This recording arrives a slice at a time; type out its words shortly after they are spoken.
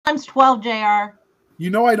times 12, JR. You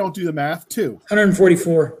know I don't do the math. 2.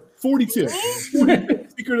 144. 42.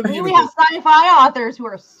 Secret of the We Universe. have sci-fi authors who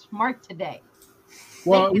are smart today.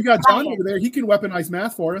 Well, we got John over there. He can weaponize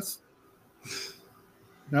math for us.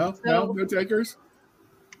 No takers?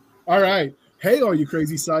 All right. Hey, all you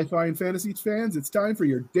crazy sci-fi and fantasy fans, it's time for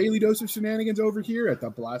your daily dose of shenanigans over here at the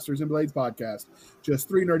Blasters and Blades podcast. Just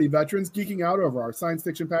 3 nerdy veterans geeking out over our science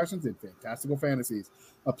fiction passions and fantastical fantasies.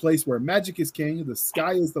 A place where magic is king, the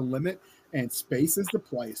sky is the limit, and space is the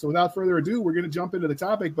place. So without further ado, we're going to jump into the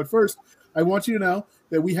topic. But first, I want you to know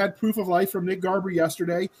that we had proof of life from Nick Garber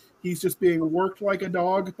yesterday. He's just being worked like a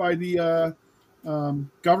dog by the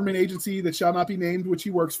government agency that shall not be named, which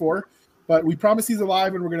he works for. But we promise he's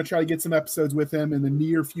alive, and we're going to try to get some episodes with him in the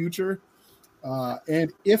near future.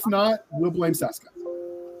 And if not, we'll blame Seska.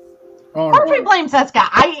 Of course we blame Seska.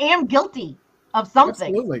 I am guilty of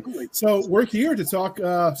something. Absolutely. So we're here to talk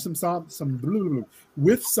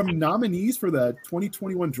with some nominees for the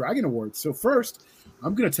 2021 Dragon Awards. So first,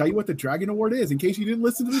 I'm going to tell you what the Dragon Award is, in case you didn't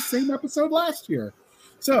listen to the same episode last year.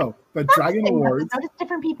 So the Dragon Awards. Notice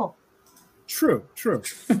different people. True.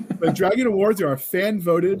 The Dragon Awards are a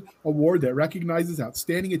fan-voted award that recognizes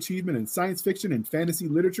outstanding achievement in science fiction and fantasy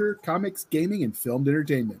literature, comics, gaming, and filmed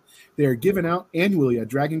entertainment. They are given out annually at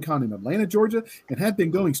DragonCon in Atlanta, Georgia, and have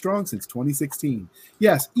been going strong since 2016.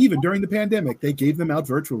 Yes, even during the pandemic, they gave them out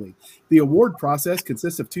virtually. The award process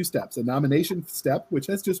consists of 2 steps: a nomination step, which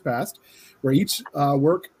has just passed, where each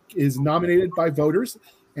work is nominated by voters,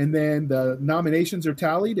 and then the nominations are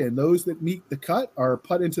tallied, and those that meet the cut are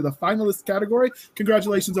put into the finalist category.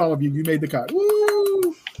 Congratulations, all of you. You made the cut.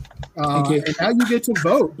 Woo! Thank you. And now you get to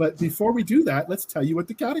vote. But before we do that, let's tell you what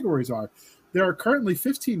the categories are. There are currently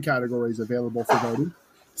 15 categories available for voting.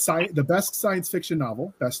 The best science fiction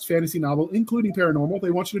novel, best fantasy novel, including paranormal.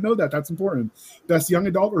 They want you to know that. That's important. Best young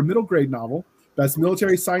adult or middle grade novel, best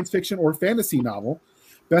military science fiction or fantasy novel,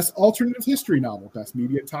 best alternative history novel, best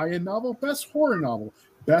media tie-in novel, best horror novel,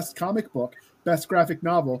 best comic book, best graphic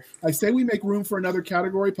novel. I say we make room for another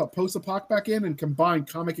category, put post-apoc back in, and combine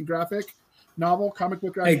comic and graphic novel, comic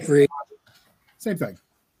book, graphic. I agree. Same thing.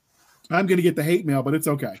 I'm going to get the hate mail, but it's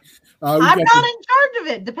okay. I'm not in charge of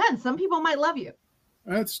it. Depends. Some people might love you.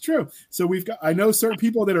 That's true. So I know certain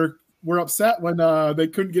people that were upset when they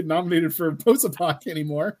couldn't get nominated for post-apoc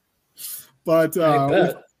anymore. But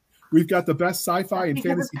we've got the best sci-fi and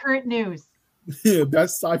fantasy. Current news.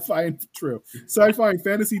 Best sci-fi and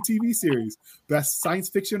fantasy TV series, best science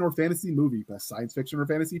fiction or fantasy movie, best science fiction or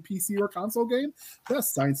fantasy PC or console game,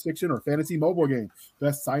 best science fiction or fantasy mobile game,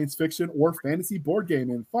 best science fiction or fantasy board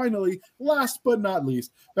game, and finally, last but not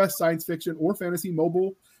least, best science fiction or fantasy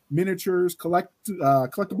mobile miniatures,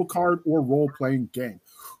 collectible card or role-playing game.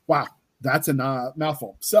 Wow, that's a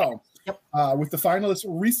mouthful. So with the finalists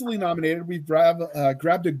recently nominated, we've grabbed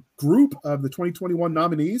a group of the 2021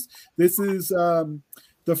 nominees. This is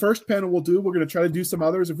the first panel we'll do. We're going to try to do some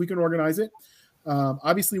others if we can organize it.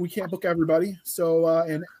 Obviously, we can't book everybody. So,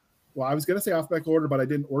 I was going to say alphabetical order, but I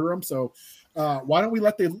didn't order them. So why don't we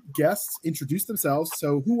let the guests introduce themselves?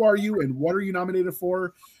 So who are you and what are you nominated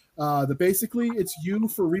for? Basically, it's you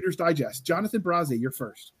for Reader's Digest. Jonathan Brazee, you're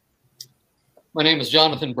first. My name is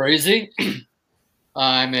Jonathan Brazee.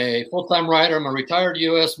 I'm a full-time writer. I'm a retired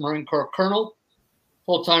U.S. Marine Corps colonel,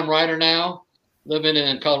 full-time writer now, living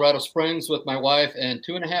in Colorado Springs with my wife and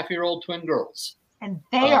 2.5-year-old twin girls. And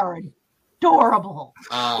they are adorable.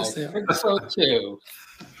 I think so, too.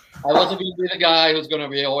 I wasn't going to be the guy who's going to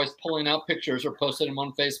be always pulling out pictures or posting them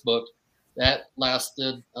on Facebook. That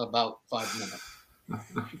lasted about 5 minutes.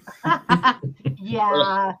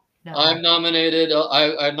 Yeah. No. I'm nominated.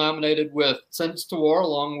 I'm nominated with Sentence to War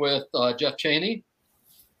along with Jeff Cheney.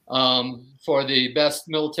 For the best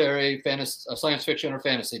military science fiction or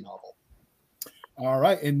fantasy novel. All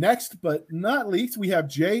right. And next but not least, we have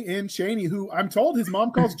J.N. Cheney, who I'm told his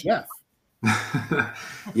mom calls Jeff.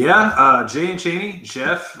 J.N. Cheney,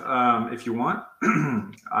 Jeff, if you want.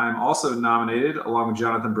 I'm also nominated along with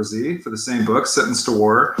Jonathan Brazee for the same book, Sentence to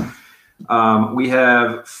War. We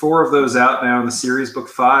have 4 of those out now in the series. Book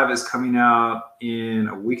 5 is coming out in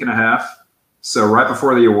a week and a half, so right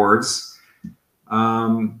before the awards.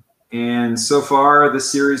 And so far, this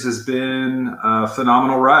series has been a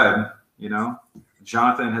phenomenal ride. You know,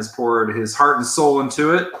 Jonathan has poured his heart and soul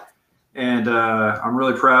into it, and I'm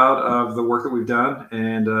really proud of the work that we've done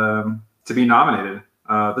and to be nominated.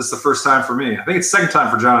 This is the first time for me. I think it's the second time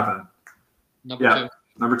for Jonathan.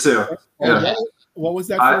 Number two. Yeah. What was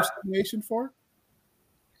that first nomination for?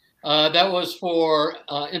 That was for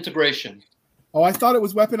integration. Oh, I thought it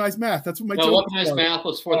was weaponized math. That's what my joke was. Weaponized math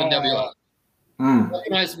was for the Nebula.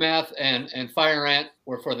 Weaponized math and Fire Ant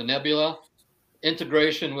were for the Nebula.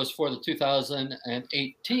 integration was for the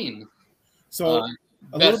 2018. So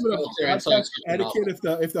a Best little bit of military and science fiction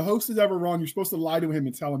etiquette. If the host is ever wrong, you're supposed to lie to him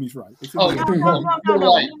and tell him he's right. It's in Oh, the- No. You're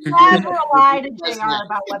right. He's never lied to JR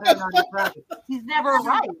about whether or not he's right. He's never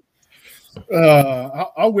right.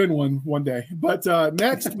 I'll win one day. But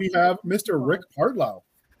next we have Mr. Rick Partlow.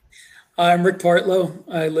 I'm Rick Partlow.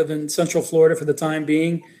 I live in Central Florida for the time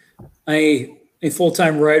being. I'm a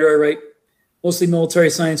full-time writer. I write mostly military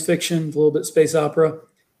science fiction, a little bit space opera.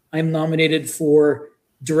 I'm nominated for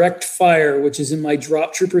Direct Fire, which is in my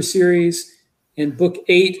Drop Trooper series, and book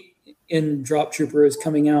 8 in Drop Trooper is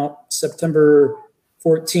coming out September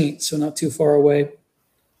 14th, so not too far away.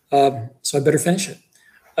 So I better finish it.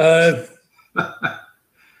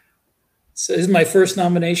 So this is my first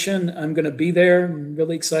nomination. I'm going to be there. I'm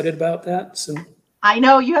really excited about that. So I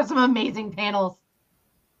know you have some amazing panels.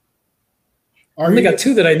 I only got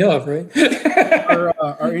 2 that I know of, right?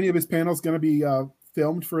 Are any of his panels going to be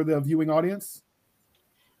filmed for the viewing audience?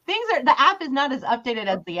 The app is not as updated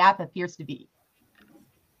as the app appears to be.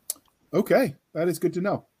 Okay, that is good to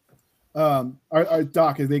know.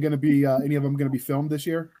 Doc, are they going to be any of them going to be filmed this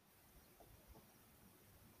year?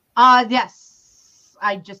 Yes.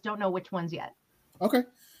 I just don't know which ones yet. Okay,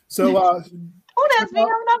 so Don't ask me. I'm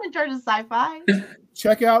not in charge of sci-fi.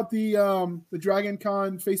 check out the Dragon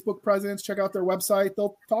Con Facebook presence. Check out their website.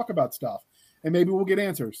 They'll talk about stuff, and maybe we'll get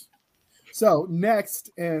answers. So next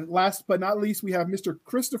and last but not least, we have Mr.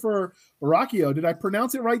 Christopher Rocchio. Did I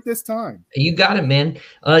pronounce it right this time? You got it, man.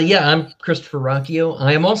 Yeah, I'm Christopher Rocchio.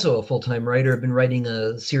 I am also a full-time writer. I've been writing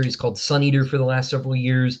a series called Sun Eater for the last several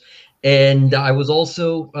years. And I was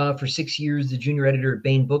also, for 6 years, the junior editor at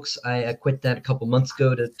Baen Books. I quit that a couple months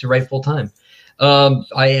ago to write full-time.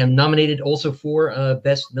 I am nominated also for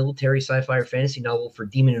Best Military Sci-Fi or Fantasy Novel for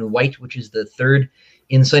Demon in White, which is the 3rd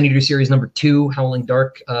in Sun Eater series number 2. Howling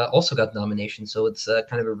Dark also got nomination, so it's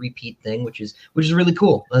kind of a repeat thing, which is really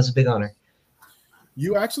cool. That's a big honor.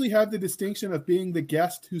 You actually have the distinction of being the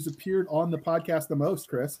guest who's appeared on the podcast the most,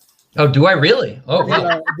 Chris. Oh, do I really? Oh,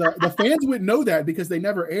 wow. The fans wouldn't know that because they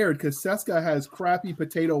never aired, because Seska has crappy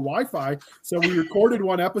potato Wi-Fi. So we recorded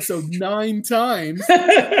one episode 9 times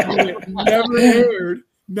and it never aired.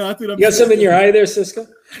 Not that I'm You got something in your eye there, Cisco?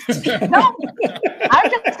 No, I'm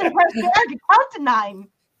just impressed that I could count to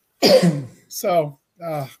 9. So,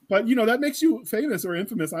 but that makes you famous or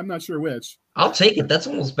infamous. I'm not sure which. I'll take it. That's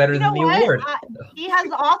almost better than the award. He has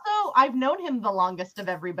also, I've known him the longest of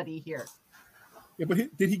everybody here. Yeah, but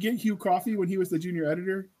did he get Hugh coffee when he was the junior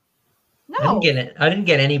editor? No. I didn't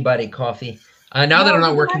get anybody coffee. Now that I'm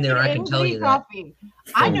not working there, I can tell you that.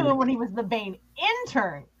 I knew him when he was the Baen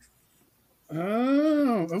intern.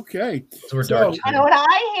 Oh, okay. So we're dark. And when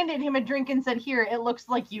I handed him a drink and said, "Here, it looks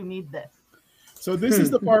like you need this." So this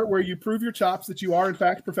is the part where you prove your chops that you are, in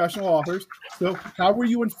fact, professional authors. So how were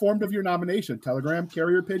you informed of your nomination? Telegram,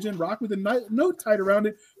 carrier pigeon, rock with a note tied around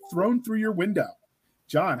it, thrown through your window.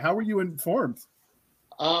 John, how were you informed?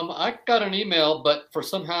 I got an email, but for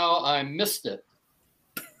somehow I missed it.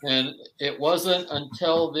 And it wasn't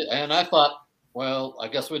until and I thought, well, I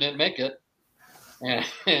guess we didn't make it.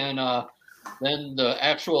 And then the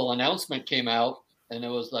actual announcement came out and it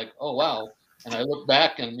was like, oh, wow. And I looked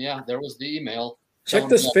back and there was the email. Check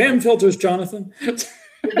the spam filters, Jonathan.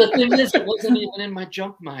 The thing is, it wasn't even in my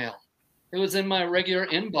junk mail. It was in my regular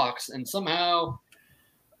inbox. And somehow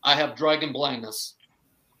I have dragon blindness.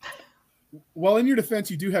 Well, in your defense,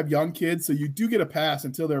 you do have young kids, so you do get a pass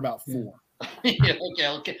until they're about 4.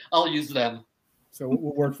 Okay. I'll use them. So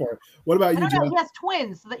we'll work for it. What about you, Jeff? He has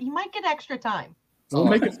twins, so that you might get extra time. We'll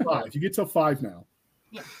make it 5. You get till 5 now.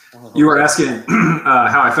 Yeah. You were asking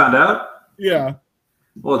how I found out? Yeah.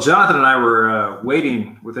 Well, Jonathan and I were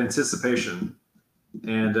waiting with anticipation.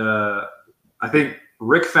 And I think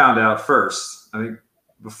Rick found out first. I think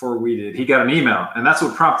before we did. He got an email. And that's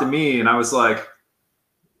what prompted me. And I was like,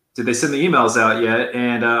 did they send the emails out yet?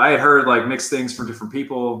 And I had heard like mixed things from different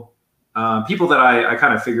people. People that I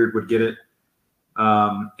kind of figured would get it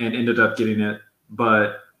and ended up getting it.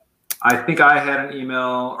 But I think I had an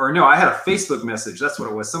email, or no, I had a Facebook message. That's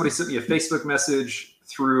what it was. Somebody sent me a Facebook message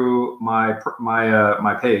through my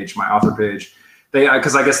page, my author page.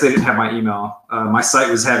 Because I guess they didn't have my email. My site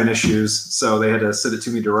was having issues, so they had to send it to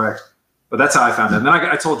me direct. But that's how I found it. And then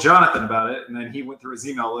I told Jonathan about it, and then he went through his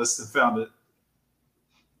email list and found it.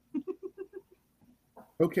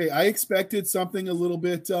 Okay, I expected something a little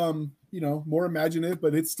bit, more imaginative,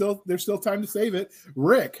 but there's still time to save it.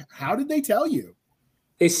 Rick, how did they tell you?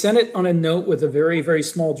 They sent it on a note with a very, very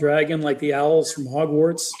small dragon, like the owls from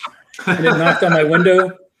Hogwarts, and it knocked on my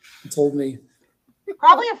window and told me.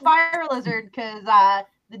 Probably a fire lizard, because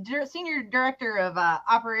the senior director of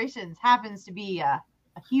operations happens to be a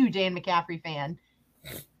huge Anne McCaffrey fan.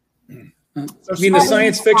 You mean the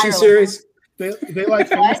science fiction series? They like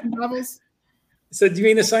fantasy novels? So do you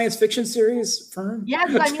mean the science fiction series, Fern? Yes,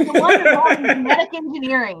 I mean the one involving genetic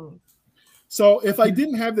engineering. So if I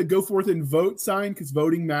didn't have the go forth and vote sign, because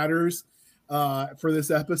voting matters for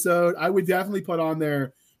this episode, I would definitely put on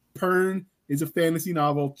there, Pern is a fantasy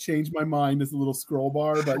novel, change my mind as a little scroll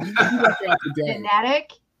bar, but you left out the day.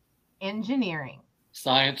 Genetic engineering.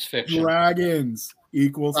 Science fiction. Dragons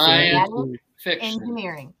equals Science fantasy. fiction.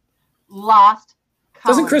 Engineering. Lost.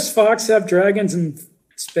 Doesn't Colony. Chris Fox have dragons in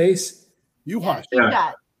space? You hush. He Yeah.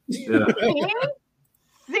 does. Yeah.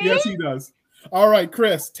 See? Yes, he does. All right,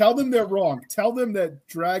 Chris, tell them they're wrong. Tell them that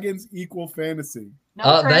dragons equal fantasy.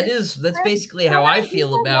 No, That's Chris, basically how I feel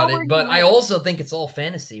people about know where it, but you I live. also think it's all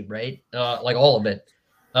fantasy, right? Like all of it.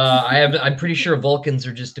 I'm pretty sure Vulcans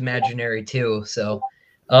are just imaginary too. So,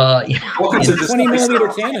 Welcome to the 20 millimeter Spice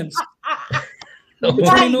Girls. cannons. oh, The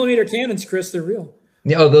 20 millimeter cannons, Chris, they're real.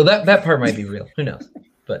 yeah, although that part might be real. Who knows?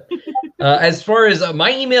 But as far as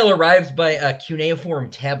my email arrives by a cuneiform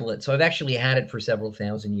tablet, so I've actually had it for several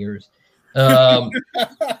thousand years,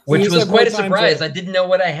 which You was said quite a more time surprise. to- I didn't know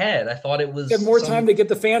what I had. I thought it was You had more some- time to get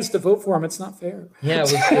the fans to vote for him. It's not fair. Yeah, it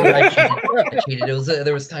was, I cheated. It was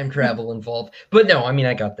there was time travel involved, but no, I mean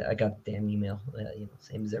I got the damn email,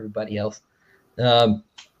 same as everybody else. My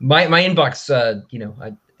inbox,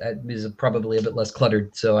 I is probably a bit less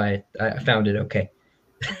cluttered, so I found it okay.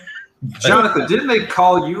 Jonathan, didn't they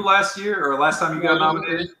call you last year or last time you got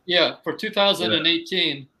nominated? Yeah, for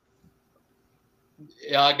 2018,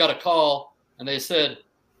 yeah, I got a call and they said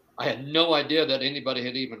I had no idea that anybody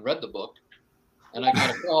had even read the book, and I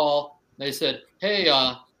got a call. They said, "Hey,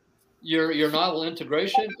 your novel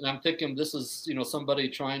integration," and I'm thinking this is somebody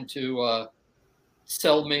trying to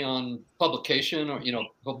sell me on publication or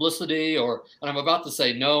publicity, and I'm about to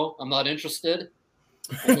say no, I'm not interested.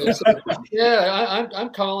 And they said, yeah, I'm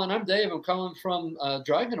calling. I'm Dave. I'm calling from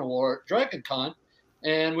Dragon Con,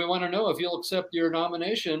 and we want to know if you'll accept your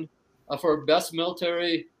nomination for best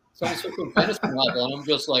military science fiction fantasy novel. And I'm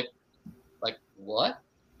just like what?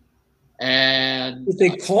 And If they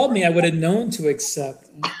called me, I would have known to accept.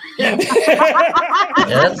 Yeah,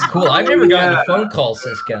 that's cool. I've never gotten a phone call,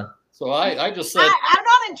 Siska. so I just said, I'm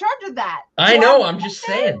not in charge of that. I know. I'm just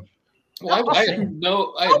saying. well, I had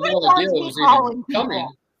no Nobody idea wants it me was calling even people. coming.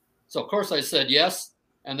 So of course I said yes,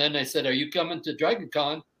 and then they said, "Are you coming to Dragon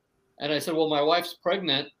Con?" And I said, "Well, my wife's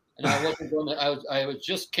pregnant, and I wasn't going to. I was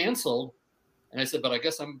just canceled." And I said, "But I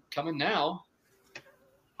guess I'm coming now."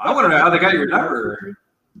 I want to know how they got your number.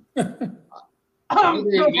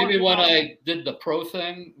 Maybe when I did the pro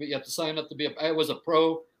thing, you have to sign up to be I was a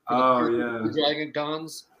pro. Oh, for yeah. the Dragon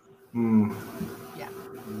Cons. Hmm.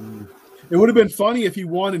 It would have been funny if he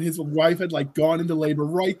won and his wife had gone into labor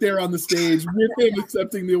right there on the stage with him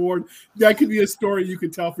accepting the award. That could be a story you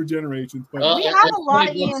could tell for generations. But We at have a lot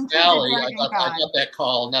of 20 Bucks EMTs at Valley, I Dragon got Con. that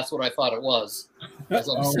call, and that's what I thought it was. As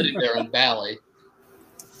I'm Oh. sitting there in Valley.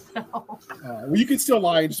 well, you could still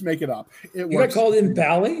lie and just make it up. It You got works. called in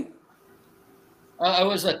Bally? I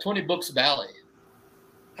was at 20 Books Valley.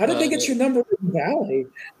 How did they get your number in Bally?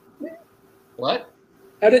 What?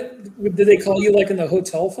 How did they call you in the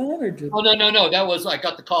hotel phone or did? Oh no! That was I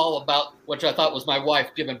got the call about which I thought was my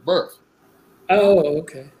wife giving birth. Oh,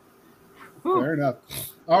 okay. Fair enough.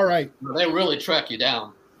 All right. They really track you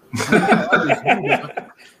down.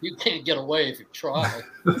 You can't get away if you try.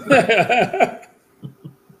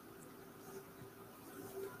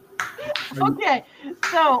 Okay,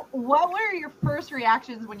 so what were your first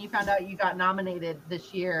reactions when you found out you got nominated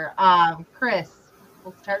this year? Chris,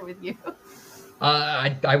 we'll start with you.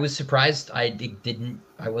 I was surprised. I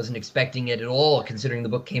wasn't expecting it at all, considering the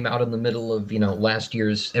book came out in the middle of last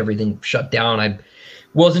year's everything shut down. I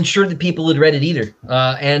wasn't sure that people had read it either.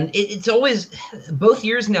 And it's always both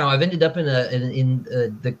years now. I've ended up in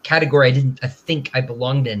the category I think I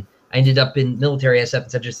belonged in. I ended up in military SF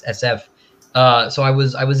instead of just SF. So I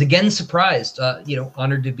was again surprised.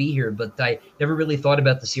 Honored to be here, but I never really thought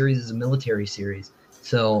about the series as a military series.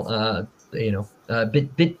 So a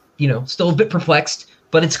bit. Still a bit perplexed,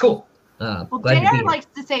 but it's cool. Well, Glad to be JR here. likes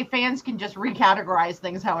to say fans can just recategorize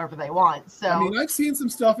things however they want. So I mean, I've seen some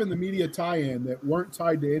stuff in the media tie-in that weren't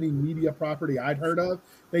tied to any media property I'd heard of.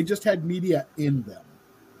 They just had media in them.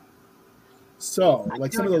 So,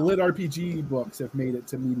 some of the lit RPG books have made it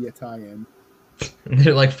to media tie-in.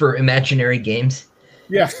 They're for imaginary games.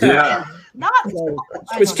 Yeah. Yeah. not So,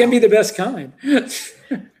 Which can be the best kind.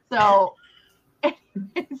 so.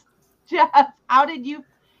 Jeff, how did you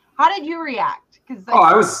react?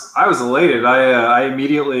 I was elated. I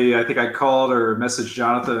immediately, I think I called or messaged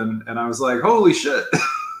Jonathan, and I was like, "Holy shit!"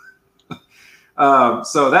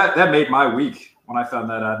 So that made my week when I found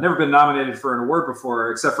that. I'd never been nominated for an award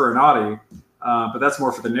before, except for an Audie, but that's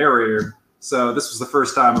more for the narrator. So this was the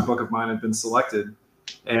first time a book of mine had been selected,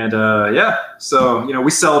 and so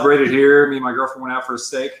we celebrated here. Me and my girlfriend went out for a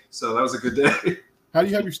steak, so that was a good day. How do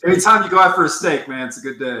you have your steak? Anytime you go out for a steak, man, it's a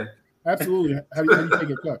good day. Absolutely. How do you take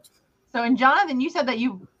it cooked? So, and Jonathan, you said that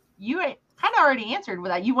you kind of already answered with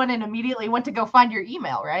that. You went to go find your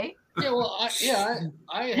email, right? Yeah, well,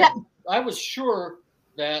 I was sure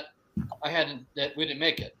that that we didn't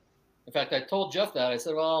make it. In fact, I told Jeff that. I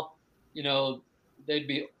said, well, they'd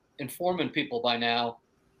be informing people by now.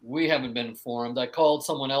 We haven't been informed. I called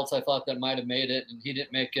someone else I thought that might have made it, and he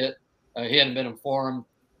didn't make it. He hadn't been informed.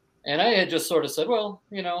 And I had just sort of said, well,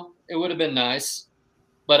 it would have been nice,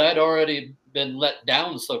 but I'd already been let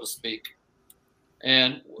down, so to speak,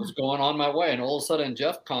 and was going on my way. And all of a sudden,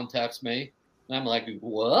 Jeff contacts me, and I'm like,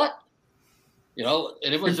 what?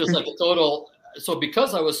 And it was just like a total. So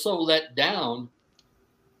because I was so let down,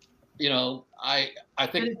 I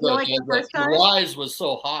think the rise was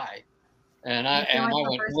so high, and I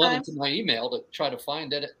went running to my email to try to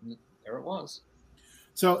find it, and there it was.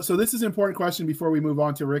 So this is an important question before we move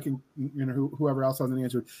on to Rick and whoever else hasn't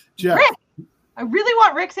answered. Jeff. Rick! I really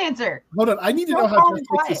want Rick's answer. Hold on. I need to know how Jeff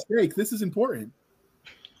takes his steak. This is important.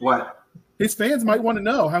 What? His fans might want to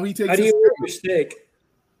know how he takes How do you eat your steak?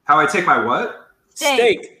 How I take my what?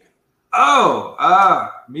 Steak. Oh,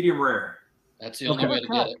 medium rare. That's the only way to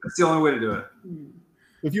get it. That's the only way to do it.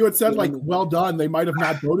 If you had said well done, they might have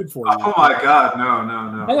not voted for you. Oh my God, no.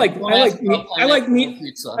 I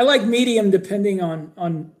like medium depending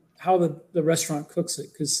on how the restaurant cooks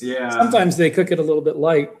it, because sometimes they cook it a little bit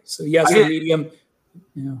light. So medium.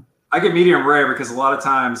 I get medium rare because a lot of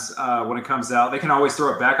times when it comes out, they can always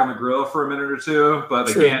throw it back on the grill for a minute or two, but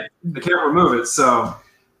they can't remove it. So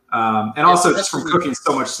and also just from cooking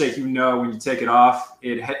so much steak, when you take it off,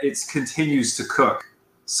 it continues to cook.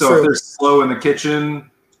 So if they're slow in the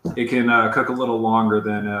kitchen, it can cook a little longer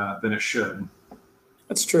than it should.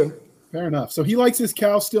 That's true. Fair enough. So he likes his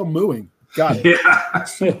cow still mooing. Got it.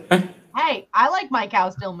 Yeah. Hey, I like my cow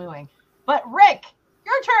still mooing. But Rick,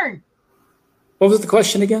 your turn. What was the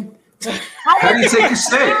question again? How do you take your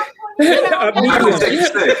steak? How do you take your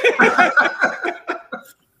steak?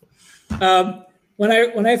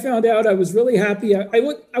 When I found out, I was really happy.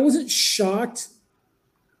 I wasn't shocked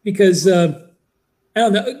because I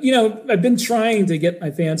don't know. I've been trying to get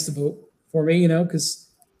my fans to vote for me. Because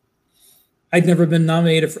I've never been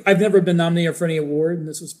nominated for any award, and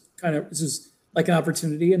this was like an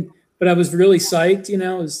opportunity. But I was really psyched.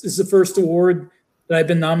 This is the first award that I've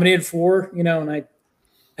been nominated for. And I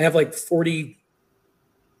have like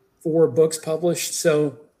 44 books published,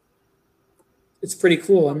 so it's pretty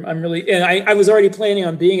cool. I'm really, and I was already planning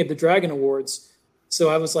on being at the Dragon Awards, so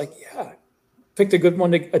I was like, picked a good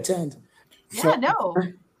one to attend. Yeah, no.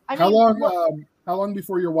 How long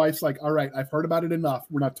before your wife's like, all right, I've heard about it enough.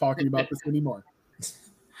 We're not talking about this anymore.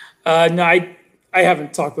 No, I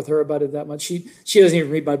haven't talked with her about it that much. She doesn't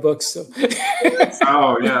even read my books, so.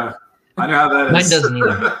 Oh yeah, I know how that is. Mine doesn't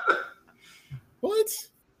either. What?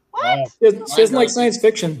 She doesn't like science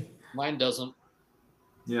fiction. Mine doesn't.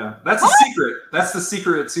 Yeah, that's a secret. That's the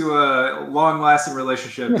secret to a long-lasting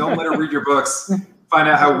relationship. Don't let her read your books. Find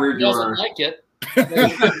out how weird you are. Like it. You're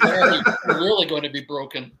really going to be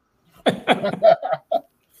broken. Maybe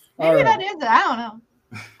that is it. I don't know.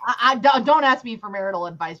 I don't ask me for marital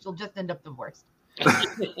advice. You'll just end up divorced.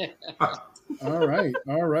 All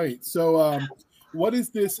right. So, what does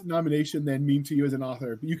this nomination then mean to you as an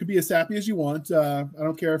author? You could be as sappy as you want. I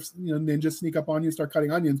don't care if ninjas sneak up on you and start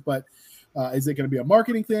cutting onions, but is it going to be a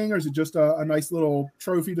marketing thing, or is it just a nice little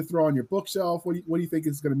trophy to throw on your bookshelf? What do you think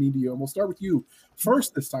it's going to mean to you? And we'll start with you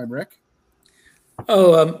first this time, Rick.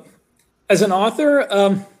 As an author,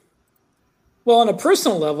 well, on a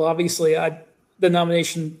personal level, obviously, the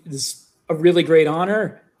nomination is a really great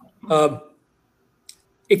honor.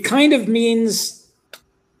 It kind of means,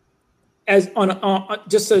 on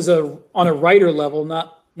a writer level,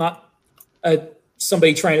 not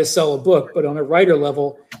somebody trying to sell a book, but on a writer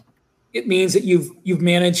level, it means that you've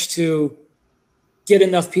managed to get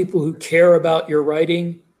enough people who care about your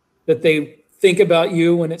writing that they think about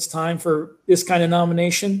you when it's time for this kind of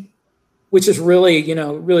nomination, which is really,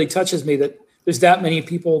 really touches me that there's that many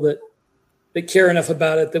people that care enough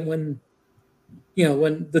about it that when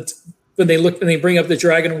they bring up the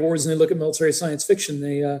Dragon Awards and they look at military science fiction,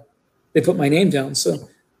 they put my name down. So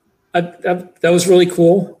that was really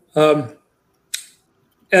cool.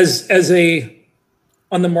 As a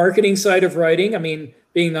on the marketing side of writing, I mean,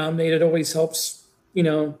 being nominated always helps,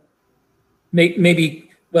 maybe,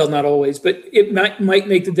 well, not always, but it might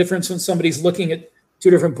make the difference when somebody's looking at two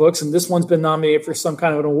different books and this one's been nominated for some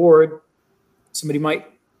kind of an award. Somebody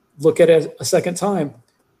might look at it a second time.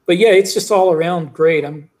 But yeah, it's just all around great.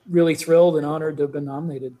 I'm really thrilled and honored to have been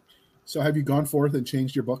nominated. So have you gone forth and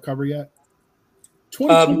changed your book cover yet?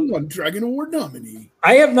 2021 Dragon Award nominee.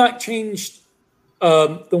 I have not changed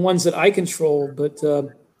the ones that I control, but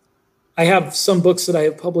I have some books that I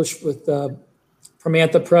have published with from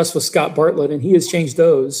Anthem Press with Scott Bartlett, and he has changed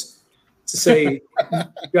those to say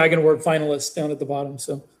Dragon Award finalist down at the bottom.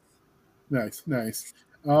 So nice.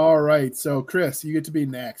 All right, so Chris, you get to be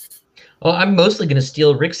next. Well, I'm mostly going to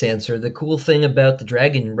steal Rick's answer. The cool thing about the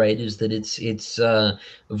Dragon Right is that it's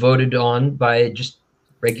voted on by just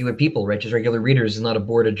regular people, right? Just regular readers. It's not a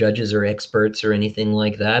board of judges or experts or anything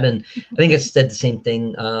like that. And I think I said the same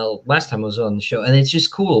thing last time I was on the show. And it's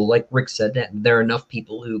just cool, like Rick said, that there are enough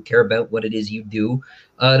people who care about what it is you do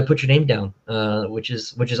to put your name down, which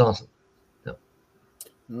is awesome. So.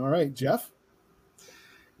 All right, Jeff.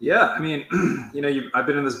 Yeah, I mean, I've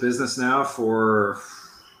been in this business now for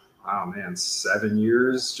 7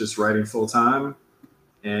 years, just writing full time,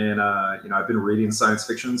 and I've been reading science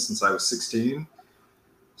fiction since I was 16.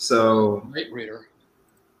 So late reader,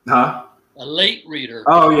 huh? A late reader.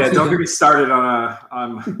 Oh yeah, don't get me started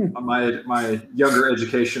on my younger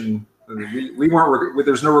education. We weren't.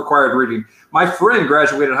 There's no required reading. My friend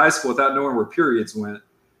graduated high school without knowing where periods went.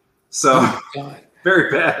 So very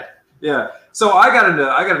bad. Yeah. So I got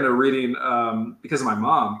into reading because of my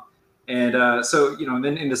mom, and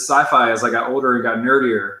then into sci-fi as I got older and got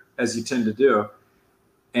nerdier, as you tend to do.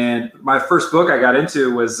 And my first book I got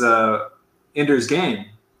into was Ender's Game,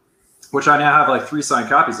 which I now have like 3 signed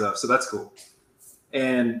copies of. So that's cool.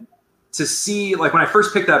 And to see, like, when I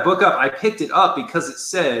first picked that book up, I picked it up because it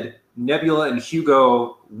said Nebula and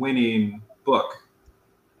Hugo winning book.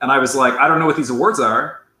 And I was like, I don't know what these awards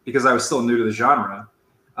are, because I was still new to the genre.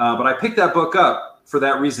 But I picked that book up for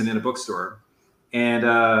that reason in a bookstore. And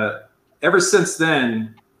ever since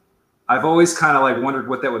then, I've always kind of like wondered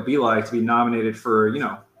what that would be like to be nominated for,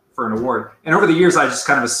 for an award. And over the years, I just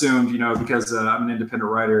kind of assumed, because I'm an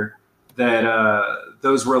independent writer, that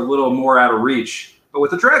those were a little more out of reach. But with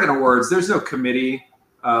the Dragon Awards, there's no committee.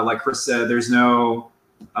 Like Chris said, there's no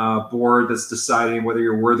board that's deciding whether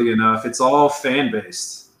you're worthy enough. It's all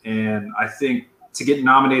fan-based. And I think to get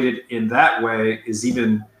nominated in that way is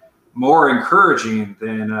even more encouraging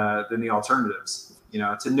than the alternatives.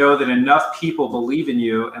 To know that enough people believe in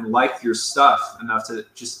you and like your stuff enough to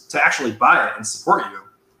actually buy it and support you,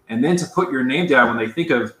 and then to put your name down when they think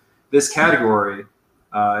of this category,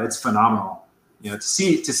 it's phenomenal. To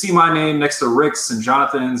see my name next to Rick's and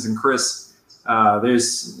Jonathan's and Chris,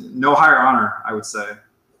 there's no higher honor, I would say.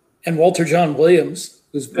 And Walter John Williams,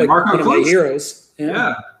 who's like one of my heroes.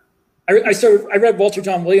 Yeah. I read Walter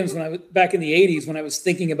John Williams when I was back in the 80s when I was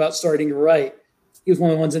thinking about starting to write. He was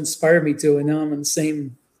one of the ones that inspired me to, and now I'm on the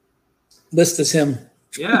same list as him.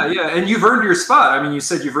 Yeah. And you've earned your spot. I mean, you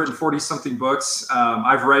said you've written 40-something books.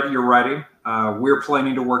 I've read your writing. We're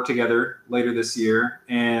planning to work together later this year,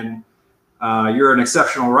 and you're an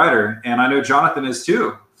exceptional writer. And I know Jonathan is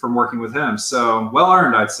too, from working with him. So well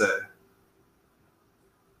earned, I'd say.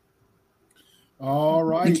 All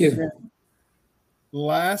right. Thank you.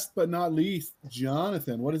 Last but not least,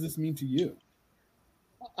 Jonathan, what does this mean to you?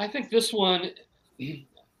 I think this one,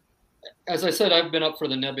 as I said, I've been up for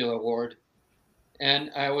the Nebula Award, and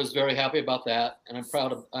I was very happy about that, and I'm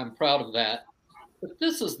proud of that. But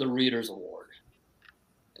this is the Reader's Award.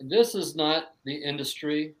 And this is not the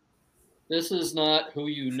industry. This is not who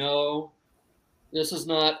you know. This is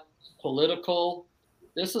not political.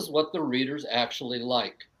 This is what the readers actually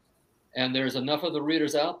like. And there's enough of the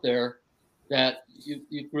readers out there that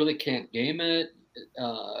you really can't game it.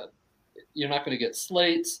 You're not going to get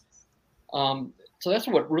slates. So that's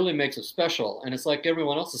what really makes it special. And it's like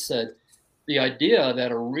everyone else has said, the idea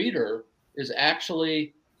that a reader is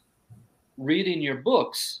actually reading your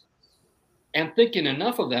books and thinking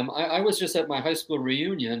enough of them. I was just at my high school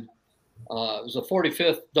reunion. It was a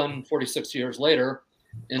 45th done 46 years later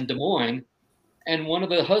in Des Moines. And one of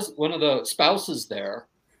the spouses there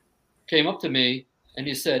came up to me and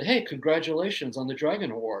he said, "Hey, congratulations on the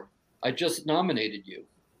Dragon Award. I just nominated you."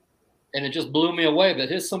 And it just blew me away that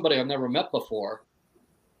here's somebody I've never met before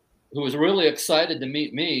who was really excited to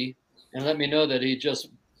meet me and let me know that he just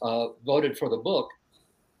voted for the book.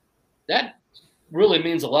 That really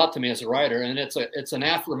means a lot to me as a writer, and it's an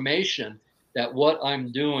affirmation that what I'm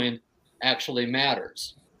doing actually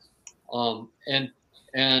matters.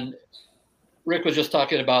 And Rick was just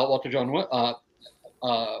talking about Walter John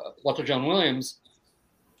Walter John Williams,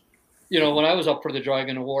 when I was up for the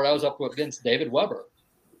Dragon Award, I was up against David Weber.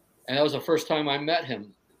 And that was the first time I met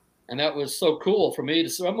him. And that was so cool for me, to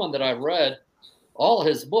someone that I've read all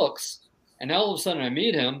his books. And now all of a sudden I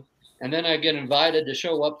meet him, and then I get invited to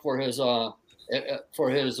show up for his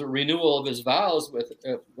renewal of his vows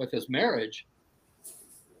with his marriage.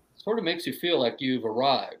 Sort of makes you feel like you've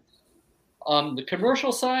arrived. On the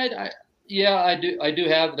commercial side, I do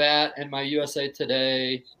have that in my USA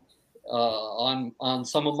Today on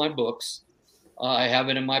some of my books. I have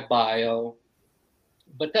it in my bio,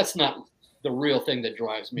 but that's not the real thing that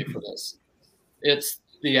drives me for this. It's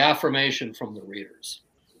the affirmation from the readers.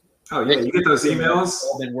 Oh yeah, you get those emails.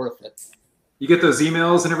 It's been worth it. You get those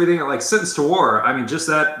emails and everything, like Sentence to War. I mean, just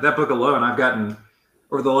that book alone, I've gotten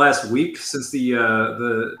over the last week since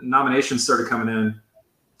the nominations started coming in,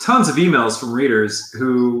 tons of emails from readers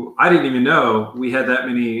who I didn't even know we had that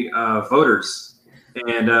many voters.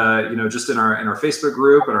 And just in our Facebook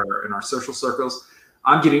group and in our social circles,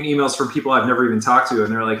 I'm getting emails from people I've never even talked to,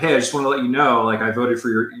 and they're like, "Hey, I just want to let you know, like, I voted for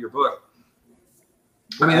your book."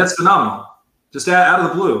 I mean, that's phenomenal. Just out of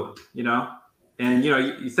the blue, and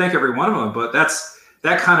you thank every one of them, but that's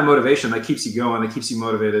that kind of motivation that keeps you going, that keeps you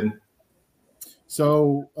motivated.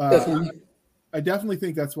 So I definitely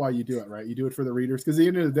think that's why you do it, right? You do it for the readers, because at the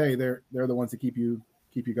end of the day, they're the ones that keep you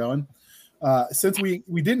going. Since we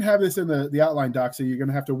didn't have this in the outline doc, so you're going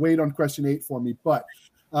to have to wait on question 8 for me. But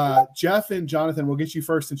Jeff and Jonathan, we'll get you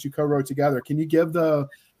first since you co-wrote together. Can you give the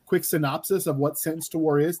quick synopsis of what Sentence to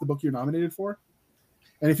War is, the book you're nominated for?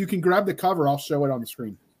 And if you can grab the cover, I'll show it on the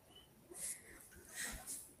screen.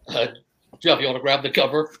 Jeff, you want to grab the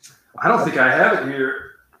cover? I don't think I have it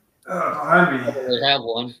here behind me. I don't have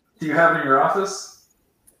one. Do you have it in your office?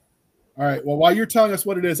 All right. Well, while you're telling us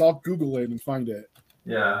what it is, I'll Google it and find it.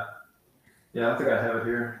 Yeah, I don't think I have it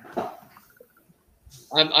here.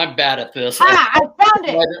 I'm bad at this. I found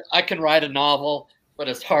it. I can write a novel, but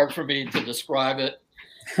it's hard for me to describe it.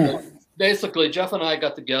 Basically, Jeff and I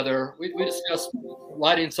got together. We discussed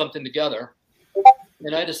writing something together,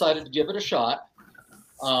 and I decided to give it a shot.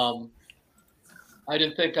 I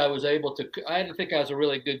didn't think I was a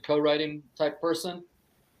really good co-writing type person,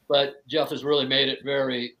 but Jeff has really made it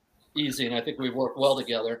very easy, and I think we've worked well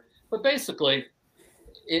together. But basically,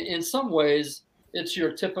 in some ways, it's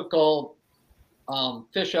your typical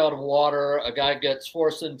fish out of water. A guy gets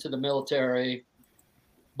forced into the military,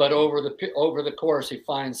 but over the course, he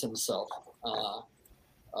finds himself.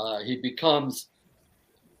 He becomes,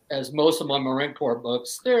 as most of my Marine Corps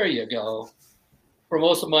books, there you go. For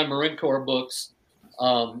most of my Marine Corps books,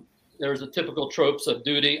 there's the typical tropes of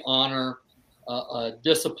duty, honor,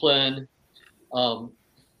 discipline,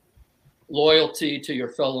 loyalty to your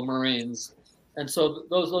fellow Marines. And so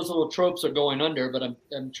those little tropes are going under, but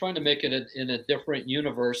I'm trying to make it in a different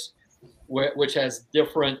universe which has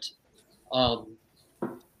different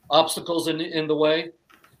obstacles in the way.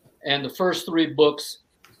 And the first 3 books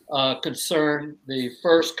concern the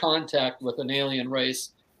first contact with an alien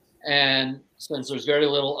race. And since there's very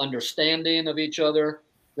little understanding of each other,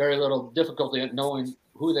 very little difficulty at knowing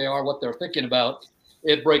who they are, what they're thinking about,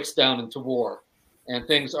 it breaks down into war. And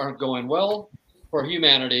things aren't going well for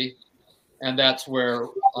humanity. And that's where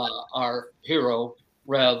our hero,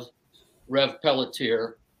 Rev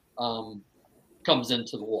Pelletier, comes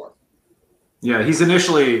into the war. Yeah, he's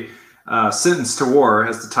initially sentenced to war,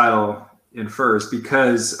 as the title infers,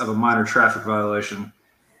 because of a minor traffic violation.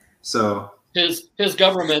 So his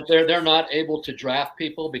government, they're not able to draft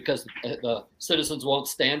people because the citizens won't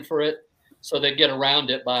stand for it. So they get around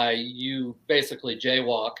it by you basically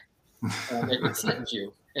jaywalk, and they can sentence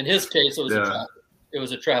you. In his case, it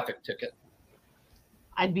was a traffic ticket.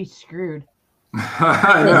 I'd be screwed.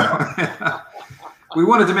 I know. We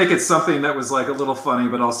wanted to make it something that was like a little funny,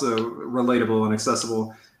 but also relatable and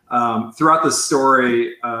accessible. Throughout the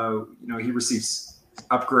story, he receives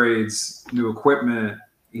upgrades, new equipment.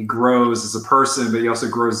 He grows as a person, but he also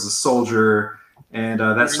grows as a soldier, and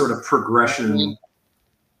that sort of progression.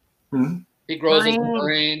 He grows as a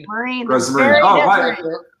Marine. Grows as a Marine.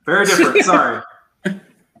 Very different. Sorry.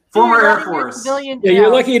 Former Air Force. Yeah,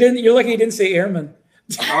 you're lucky he didn't say airman.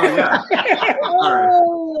 Oh yeah.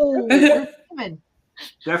 Oh,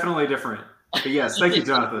 definitely different. But yes, thank you,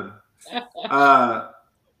 Jonathan.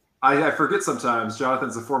 I forget sometimes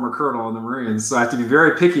Jonathan's a former colonel in the Marines, so I have to be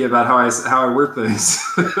very picky about how I word things.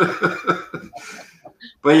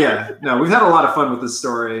 But yeah, no, we've had a lot of fun with this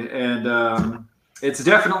story, and it's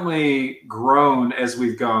definitely grown as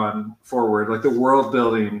we've gone forward. Like the world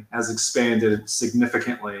building has expanded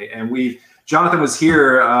significantly, and Jonathan was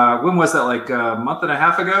here. When was that? Like a month and a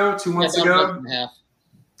half ago? 2 months ago? Month and a half.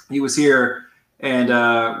 He was here,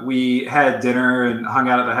 And we had dinner and hung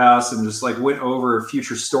out at the house and just like went over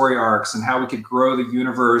future story arcs and how we could grow the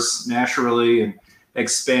universe naturally and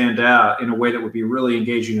expand out in a way that would be really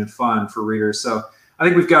engaging and fun for readers. So I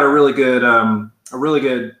think we've got a really good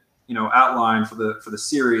outline for the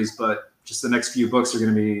series, but just the next few books are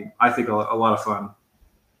going to be, I think, a lot of fun.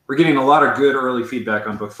 We're getting a lot of good early feedback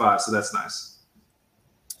on book 5, so that's nice.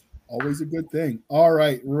 Always a good thing. All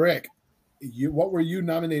right, Rick, what were you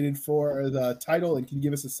nominated for the title, and can you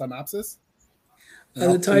give us a synopsis?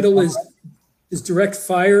 The title is Direct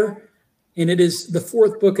Fire, and it is the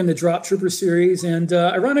 4th book in the Drop Trooper series. And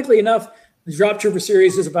ironically enough, the Drop Trooper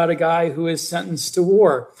series is about a guy who is sentenced to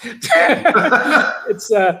war.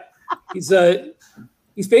 He's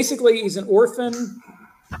an orphan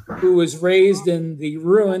who was raised in the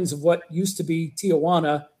ruins of what used to be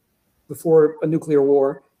Tijuana before a nuclear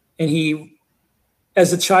war. And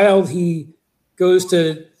as a child, he goes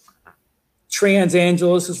to Trans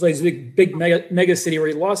Angeles, this is a big mega city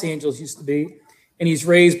where Los Angeles used to be. And he's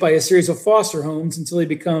raised by a series of foster homes until he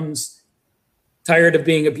becomes tired of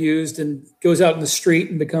being abused and goes out in the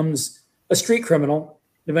street and becomes a street criminal.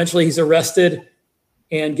 And eventually he's arrested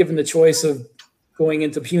and given the choice of going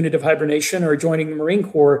into punitive hibernation or joining the Marine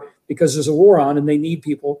Corps because there's a war on and they need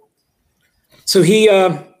people. So he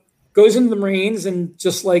goes into the Marines, and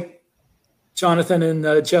just like Jonathan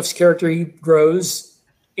and Jeff's character, he grows,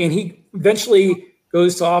 and he eventually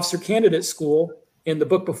goes to officer candidate school in the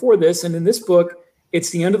book before this. And in this book,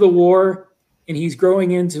 it's the end of the war, and he's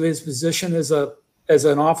growing into his position as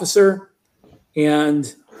an officer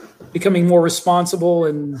and becoming more responsible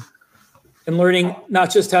and learning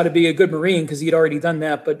not just how to be a good Marine, because he'd already done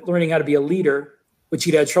that, but learning how to be a leader, which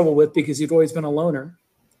he'd had trouble with because he'd always been a loner.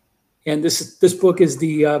 And this book is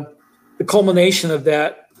the culmination of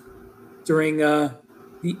that during the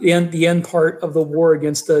end part of the war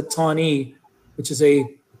against the Tawnee, which is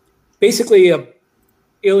basically a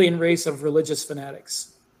alien race of religious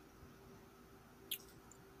fanatics.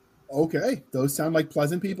 Okay, those sound like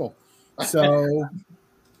pleasant people. So,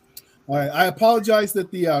 all right, I apologize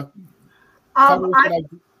that the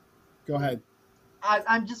go ahead.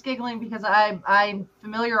 I'm just giggling because I'm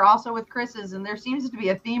familiar also with Chris's, and there seems to be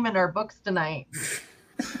a theme in our books tonight.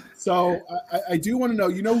 So I do want to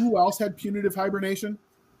know, who else had punitive hibernation?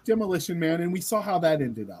 Demolition Man, and we saw how that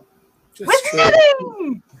ended up.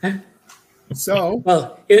 So,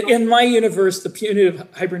 well, in my universe, the punitive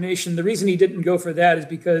hibernation, the reason he didn't go for that is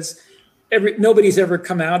because nobody's ever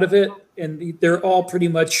come out of it, and they're all pretty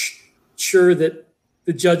much sure that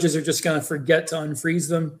the judges are just going to forget to unfreeze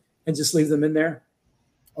them and just leave them in there.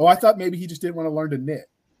 Oh, I thought maybe he just didn't want to learn to knit.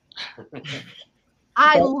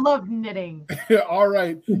 I love knitting. All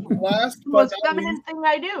right. Last but most feminine thing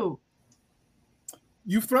I do.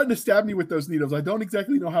 You threatened to stab me with those needles. I don't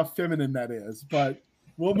exactly know how feminine that is, but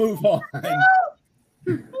we'll move on.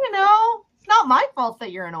 It's not my fault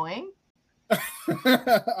that you're annoying.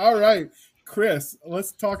 All right. Chris,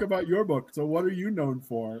 let's talk about your book. So what are you known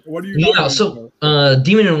for? What are you known for?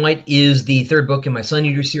 Demon in White is the 3rd book in my Sun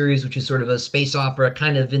Eater series, which is sort of a space opera,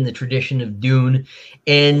 kind of in the tradition of Dune.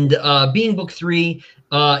 And being book 3,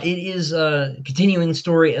 it is a continuing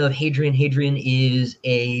story of Hadrian. Hadrian is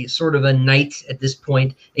a sort of a knight at this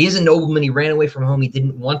point. He is a nobleman. He ran away from home. He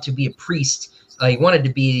didn't want to be a priest. He wanted to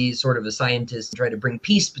be sort of a scientist and try to bring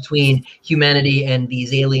peace between humanity and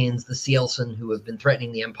these aliens, the Cielson, who have been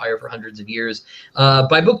threatening the Empire for hundreds of years.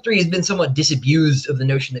 By book 3, he's been somewhat disabused of the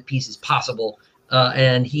notion that peace is possible.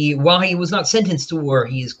 And while he was not sentenced to war,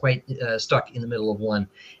 he is quite stuck in the middle of one.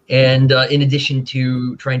 And in addition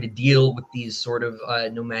to trying to deal with these sort of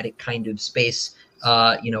nomadic kind of space,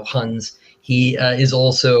 Huns, he is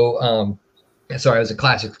also... sorry, I was a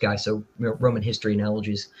classics guy, so Roman history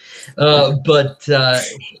analogies. But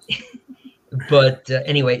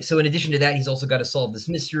anyway, so in addition to that, he's also got to solve this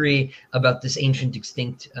mystery about this ancient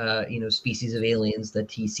extinct, species of aliens that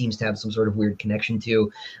he seems to have some sort of weird connection to.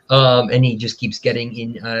 And he just keeps getting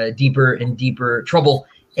in deeper and deeper trouble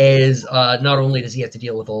as not only does he have to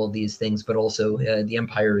deal with all of these things, but also the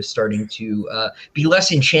Empire is starting to be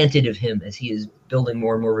less enchanted of him as he is building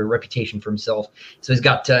more and more of a reputation for himself. So he's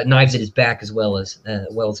got knives at his back as well as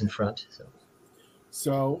in front.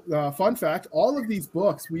 So fun fact, all of these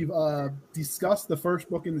books, we've discussed the first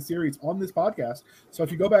book in the series on this podcast. So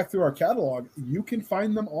if you go back through our catalog, you can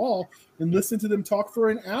find them all and listen to them talk for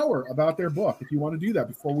an hour about their book if you want to do that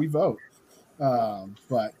before we vote.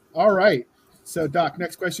 But all right. So, Doc,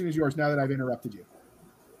 next question is yours now that I've interrupted you.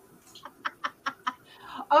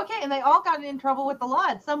 Okay, and they all got in trouble with the law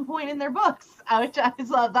at some point in their books, which is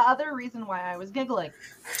the other reason why I was giggling.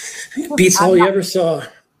 Beats all you ever saw.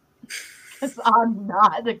 I'm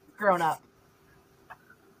not a grown-up.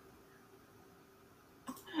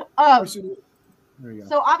 There you go.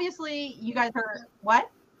 So obviously you guys are what?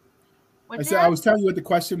 I said I was telling you what the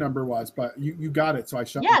question number was, but you got it, so I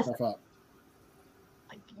shut myself up.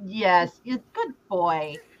 Yes, good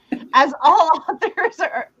boy. As all authors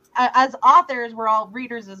as authors, we're all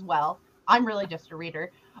readers as well. I'm really just a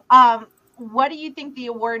reader. What do you think the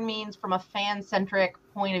award means from a fan-centric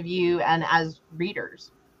point of view and as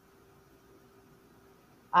readers?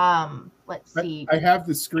 Let's see. I have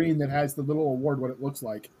the screen that has the little award, what it looks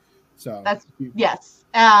like. So that's yes.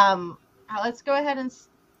 Let's go ahead and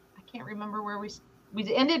I can't remember where we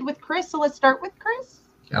ended with Chris, so let's start with Chris.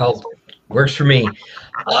 Oh, works for me.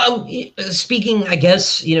 Speaking, I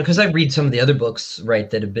guess, because I read some of the other books, right,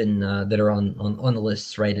 that have been that are on the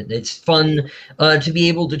lists, right. It's fun to be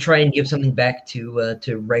able to try and give something back to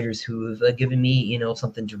writers who have given me,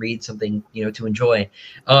 something to read, something to enjoy,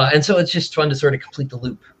 and so it's just fun to sort of complete the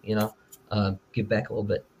loop, give back a little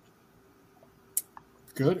bit.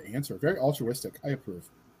 Good answer. Very altruistic. I approve.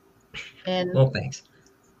 And well, thanks.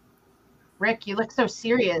 Rick, you look so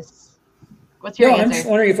serious. What's your answer? I'm just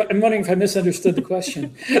wondering if I misunderstood the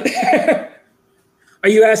question. Are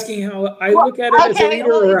you asking how I look at it as a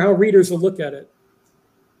reader, or how readers will look at it?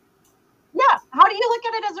 Yeah. How do you look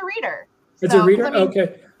at it as a reader? As a reader?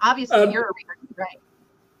 Okay. Obviously, you're a reader,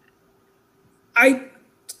 right?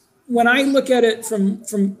 When I look at it from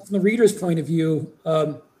the reader's point of view,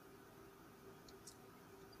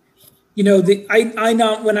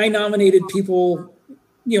 when I nominated people,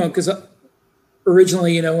 because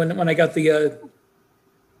originally, when I got the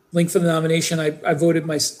link for the nomination, I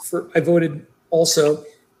voted also,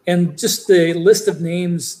 and just the list of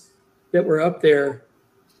names that were up there,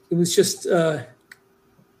 it was just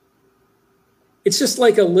it's just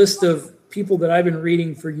like a list of people that I've been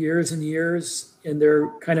reading for years and years, and they're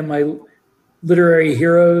kind of my literary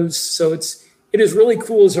heroes. So it is really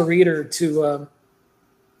cool as a reader to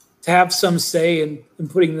have some say in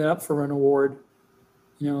putting them up for an award,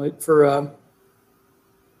 to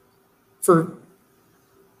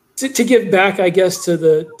give back, I guess, to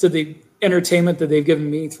the entertainment that they've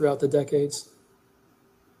given me throughout the decades.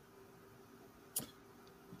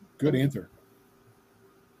 Good answer.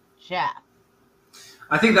 Yeah.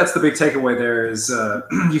 I think that's the big takeaway there is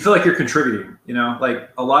you feel like you're contributing,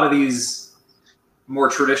 like a lot of these more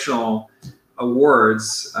traditional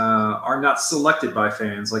awards are not selected by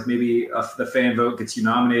fans. Like maybe the fan vote gets you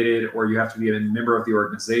nominated, or you have to be a member of the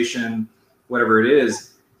organization, whatever it is.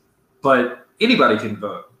 But anybody can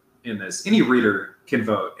vote in this. Any reader can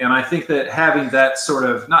vote. And I think that having that sort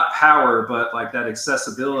of, not power, but like that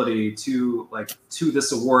accessibility to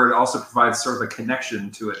this award also provides sort of a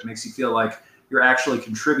connection to it. It makes you feel like you're actually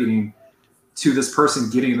contributing to this person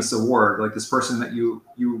getting this award, like this person that you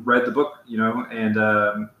read the book, and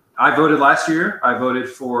I voted last year. I voted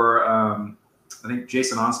for, I think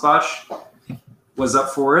Jason Anspach was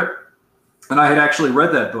up for it. And I had actually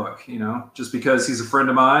read that book, just because he's a friend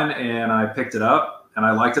of mine, and I picked it up and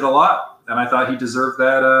I liked it a lot, and I thought he deserved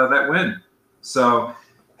that win. So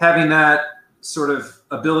having that sort of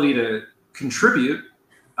ability to contribute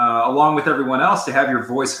along with everyone else, to have your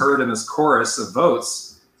voice heard in this chorus of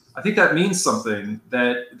votes, I think that means something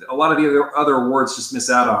that a lot of the other awards just miss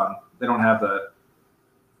out on. They don't have that.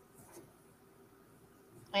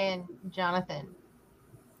 And Jonathan?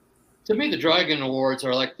 To me, the Dragon Awards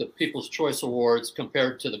are like the People's Choice Awards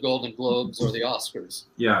compared to the Golden Globes or the Oscars.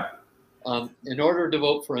 Yeah. In order to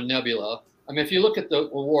vote for a Nebula, if you look at the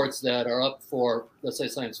awards that are up for, let's say,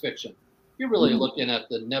 science fiction, you're really looking at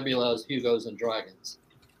the Nebulas, Hugos, and Dragons.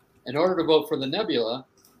 In order to vote for the Nebula,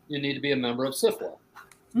 you need to be a member of SFWA.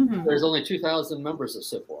 Mm-hmm. There's only 2,000 members of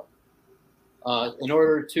SFWA. In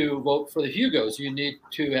order to vote for the Hugos, you need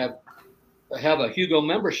to have a Hugo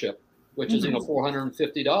membership, which is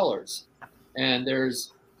 $450, and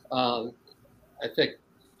there's I think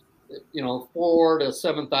 4,000 to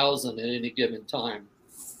 7,000 at any given time.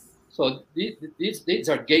 So these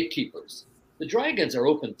are gatekeepers. The Dragons are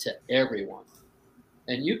open to everyone,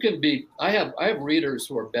 and you can be. I have readers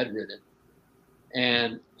who are bedridden,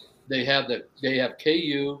 and they have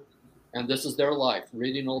KU, and this is their life,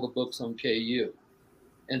 reading all the books on KU.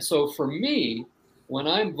 And so for me, when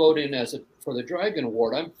I'm voting for the Dragon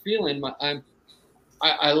Award, I'm feeling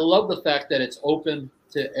I love the fact that it's open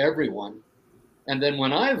to everyone. And then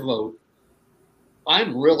when I vote,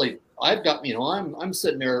 I'm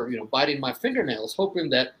sitting there, biting my fingernails, hoping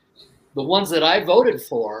that the ones that I voted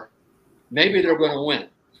for, maybe they're going to win.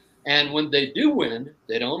 And when they do win,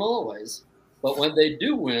 they don't always, but when they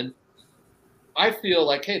do win, I feel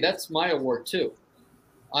like, hey, that's my award too.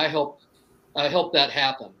 I help that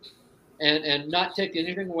happen. And not take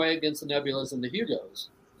anything away against the Nebulas and the Hugos.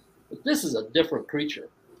 But this is a different creature.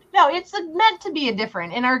 No, it's meant to be a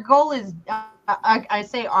different, and our goal is, I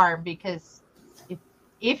say our because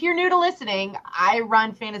if you're new to listening, I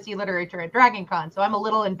run fantasy literature at DragonCon, so I'm a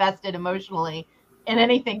little invested emotionally in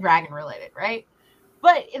anything dragon related, right?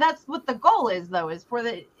 But that's what the goal is, though, is for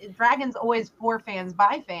the Dragon's always for fans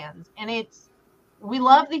by fans, and we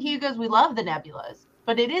love the Hugos, we love the Nebulas,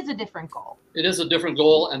 but it is a different goal. It is a different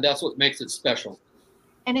goal, and that's what makes it special.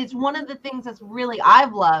 And it's one of the things that's really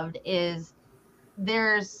I've loved is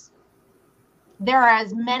there are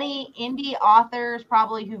as many indie authors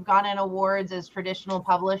probably who've gotten awards as traditional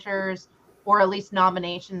publishers, or at least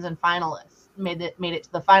nominations and finalists made it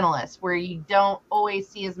to the finalists, where you don't always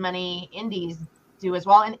see as many indies do as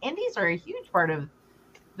well. And indies are a huge part of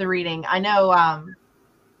the reading. I know.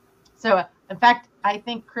 So in fact, I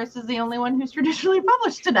think Chris is the only one who's traditionally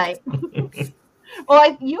published tonight.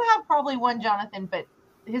 Well, you have probably one, Jonathan, but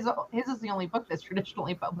his is the only book that's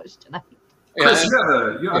traditionally published tonight. Yeah, Chris,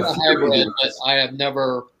 you have I'm a a few hybrid, indie but books. I have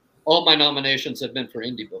never. All my nominations have been for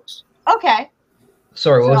indie books. Okay.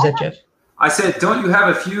 Sorry, what was that, Jeff? I said, don't you have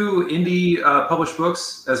a few indie published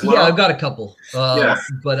books as well? Yeah, I've got a couple. Yeah.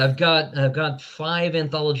 But I've got 5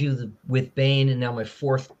 anthologies with Bane, and now my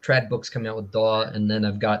 4th trad book's coming out with Daw, and then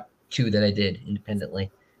I've got 2 that I did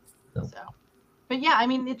independently. So, but yeah, I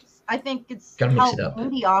mean, I think it's Gotta mix helped it up.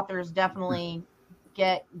 indie authors definitely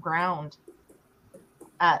get ground.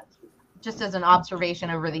 Just as an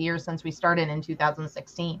observation over the years since we started in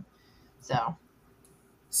 2016. So,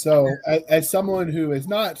 as someone who is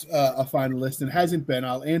not a finalist and hasn't been,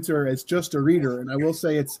 I'll answer as just a reader, and I will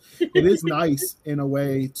say it is nice in a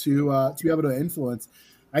way to be able to influence.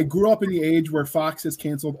 I grew up in the age where Fox has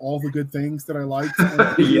canceled all the good things that I liked.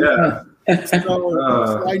 Yeah.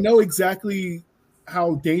 So I know exactly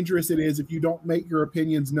how dangerous it is if you don't make your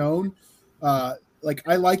opinions known. Like,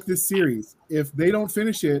 I like this series. If they don't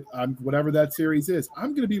finish it on whatever that series is,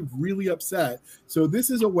 I'm going to be really upset. So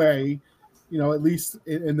this is a way, at least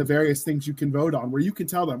in the various things you can vote on, where you can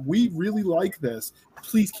tell them, we really like this.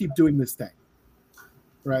 Please keep doing this thing.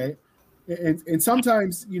 Right? And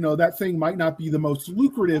sometimes, that thing might not be the most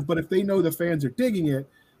lucrative, but if they know the fans are digging it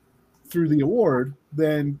through the award,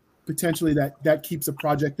 then potentially that keeps a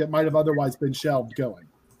project that might have otherwise been shelved going.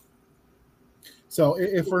 So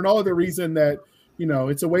if for no other reason that,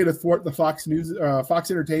 it's a way to thwart the Fox News,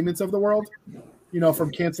 Fox Entertainments of the world,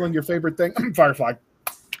 from canceling your favorite thing. Firefly.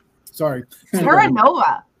 Sorry. Terra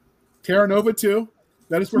Nova. Terra Nova too.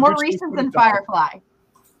 That is more recent than Firefly.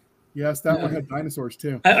 Yes, that one had dinosaurs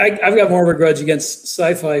too. I've got more of a grudge against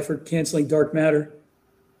Sci-Fi for canceling Dark Matter.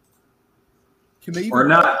 Can they or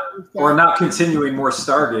not continuing more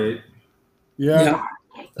Stargate. Yeah.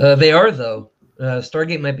 They are, though.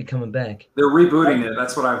 Stargate might be coming back. They're rebooting it.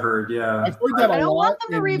 That's what I've heard. Yeah. I've heard that I a don't lot, want them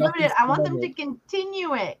to and reboot it. nothing's I want them come to of it.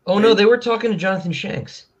 continue it. Oh, no, they were talking to Jonathan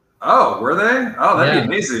Shanks. Oh, were they? Oh, that'd Yeah. be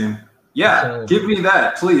amazing. Yeah, So- give me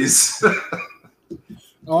that, please.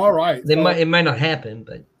 All right. It might not happen,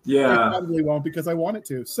 but It Yeah. probably won't because I want it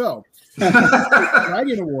to. So,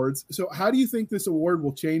 Dragon Awards. So, how do you think this award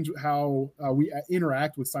will change how we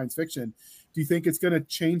interact with science fiction? Do you think it's going to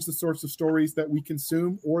change the sorts of stories that we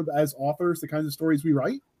consume, or as authors, the kinds of stories we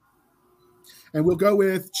write? And we'll go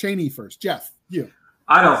with Cheney first. Jeff, you.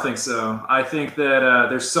 I don't think so. I think that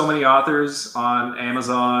there's so many authors on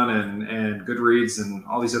Amazon and Goodreads and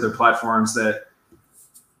all these other platforms that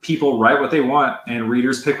people write what they want and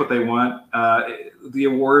readers pick what they want. The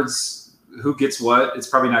awards, who gets what, it's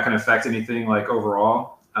probably not going to affect anything like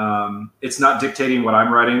overall. It's not dictating what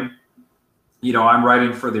I'm writing. I'm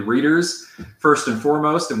writing for the readers first and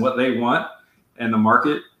foremost and what they want and the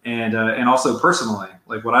market and also personally,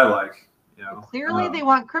 like what I like. Clearly, they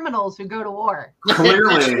want criminals who go to war.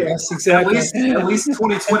 Clearly, Yes, exactly. at least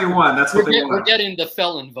 2021. That's what they We're want. getting the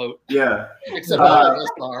felon vote, Yeah. except all of us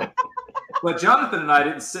are. But Jonathan and I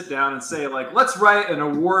didn't sit down and say, like, let's write an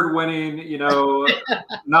award-winning,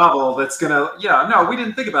 novel that's gonna. Yeah, no, we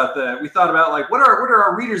didn't think about that. We thought about like, what are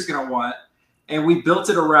our readers gonna want, and we built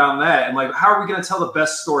it around that. And like, how are we gonna tell the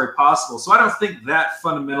best story possible? So I don't think that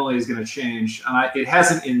fundamentally is gonna change. And it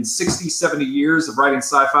hasn't in 60, 70 years of writing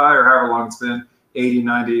sci-fi or however long it's been, 80,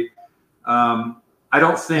 90. I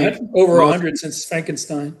don't think Over most- 100 since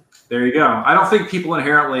Frankenstein. There you go. I don't think people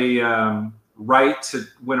inherently write to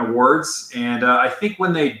win awards. And I think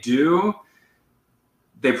when they do,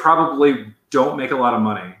 they probably don't make a lot of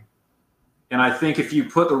money. And I think if you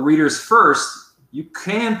put the readers first, you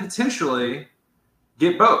can potentially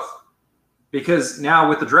get both. Because now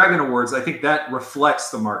with the Dragon Awards, I think that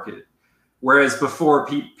reflects the market. Whereas before,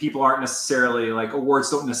 people aren't necessarily, like,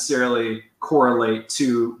 awards don't necessarily correlate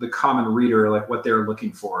to the common reader, like what they're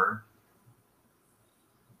looking for.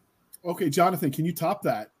 Okay, Jonathan, can you top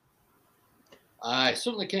that? I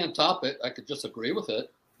certainly can't top it. I could just agree with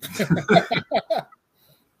it.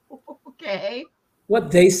 Okay. What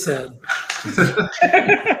they said.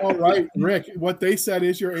 All right, Rick, what they said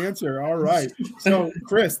is your answer. All right. So,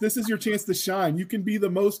 Chris, this is your chance to shine. You can be the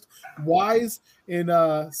most wise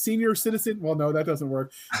and senior citizen. Well, no, that doesn't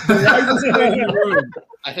work. The wisest man in the room.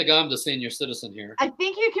 I think I'm the senior citizen here. I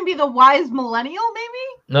think you can be the wise millennial,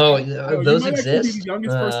 maybe? No, Oh, those you might actually exist. be the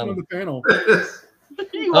youngest person on the panel.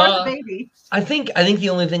 You are the baby. I think the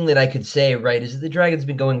only thing that I could say, right, is that the Dragon's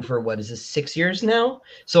been going for what is this, 6 years now?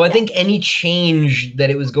 So I think any change that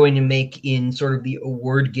it was going to make in sort of the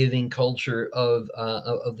award giving culture of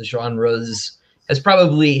the genres has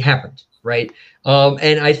probably happened, right?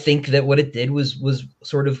 And I think that what it did was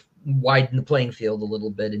sort of widen the playing field a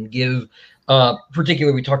little bit and give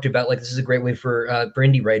particularly we talked about like this is a great way for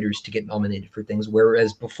indie writers to get nominated for things,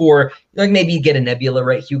 whereas before like maybe you get a Nebula,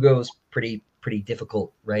 right? Hugo's pretty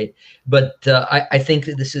difficult, right? But I think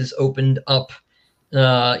that this has opened up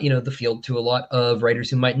the field to a lot of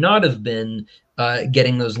writers who might not have been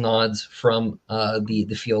getting those nods from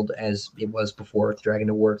the field as it was before. The Dragon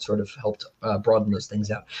Award sort of helped broaden those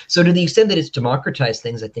things out. So to the extent that it's democratized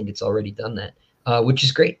things, I think it's already done that, which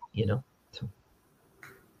is great, So.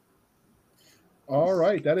 All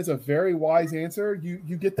right, that is a very wise answer.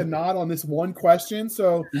 You get the nod on this one question.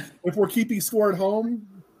 So if we're keeping score at home,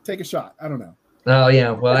 take a shot. I don't know. Oh yeah,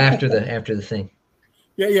 well after the thing.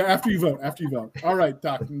 Yeah. After you vote. All right,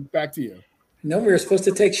 Doc, back to you. No, we were supposed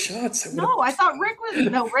to take shots. No, I thought Rick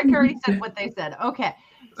was. No, Rick already said what they said. Okay.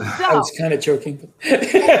 So, I was kind of joking. do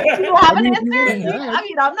you have an answer? I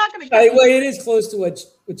mean, I'm not going to. Well, it is close to what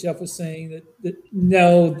Jeff was saying.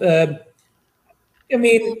 I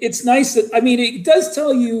mean, it's nice that it does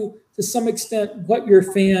tell you to some extent what your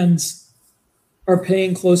fans are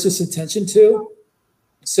paying closest attention to.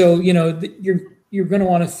 So you're going to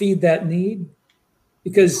want to feed that need,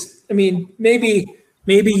 because maybe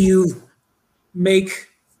you make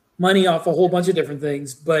money off a whole bunch of different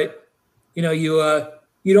things, but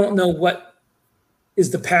you don't know what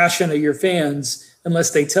is the passion of your fans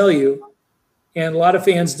unless they tell you. And a lot of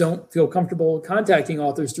fans don't feel comfortable contacting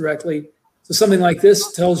authors directly. So something like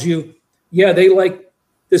this tells you, yeah, they like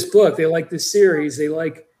this book, they like this series, they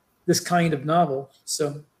like this kind of novel.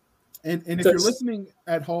 So, and if you're listening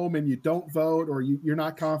at home and you don't vote, or you're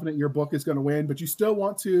not confident your book is going to win, but you still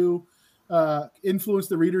want to influence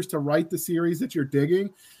the readers to write the series that you're digging,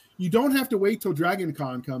 you don't have to wait till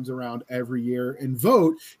DragonCon comes around every year and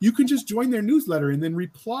vote. You can just join their newsletter and then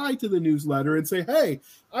reply to the newsletter and say, hey,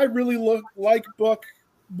 I really like book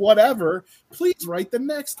whatever, please write the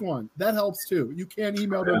next one. That helps too. You can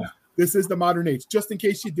email them. This is the modern age, just in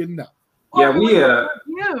case you didn't know. Yeah, book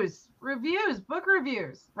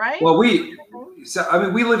reviews, right? Well, we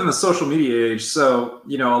live in the social media age, so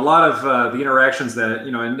a lot of the interactions that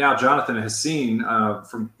and now Jonathan has seen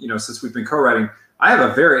from since we've been co-writing. I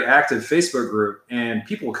have a very active Facebook group, and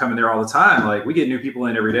people come in there all the time. Like, we get new people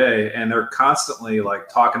in every day, and they're constantly like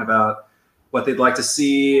talking about what they'd like to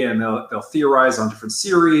see, and they'll theorize on different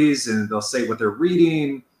series, and they'll say what they're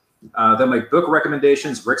reading. They'll make book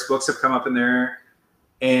recommendations. Rick's books have come up in there,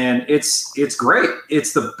 and it's great.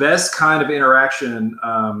 It's the best kind of interaction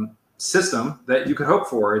system that you could hope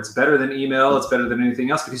for. It's better than email. It's better than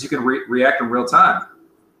anything else because you can react in real time.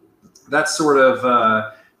 That sort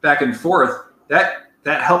of back and forth, that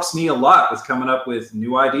helps me a lot with coming up with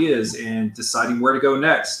new ideas and deciding where to go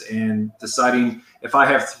next, and deciding if I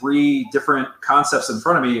have 3 different concepts in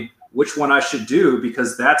front of me, which one I should do,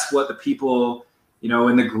 because that's what the people,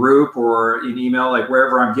 in the group or in email, like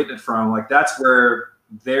wherever I'm getting it from, like that's where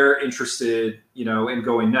they're interested, in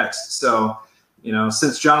going next. So,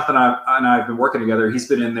 since Jonathan and I have been working together, he's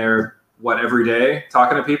been in there, every day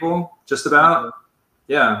talking to people just about.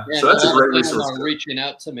 Yeah. So that's a great resource. Reaching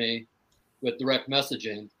out to me with direct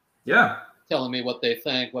messaging. Yeah. Telling me what they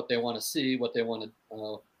think, what they want to see, what they want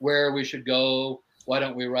to, where we should go. Why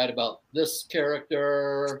don't we write about this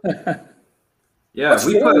character? Yeah. What's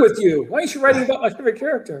wrong with you? Why aren't you writing about my favorite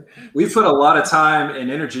character? We put a lot of time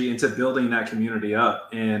and energy into building that community up.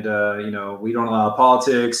 And, we don't allow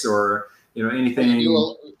politics or, anything.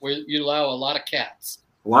 You allow a lot of cats.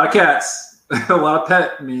 A lot of cats. A lot of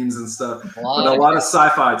pet memes and stuff. A lot of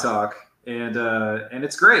sci-fi talk. And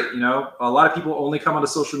it's great. A lot of people only come onto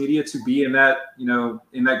social media to be in that,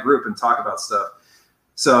 in that group and talk about stuff.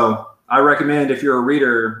 So I recommend, if you're a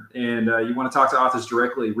reader and you want to talk to authors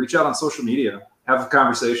directly, reach out on social media, have a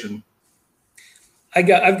conversation.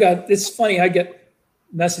 It's funny. I get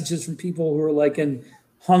messages from people who are like in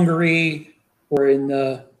Hungary or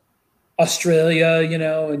in Australia,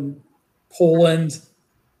 and Poland.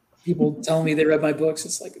 People telling me they read my books.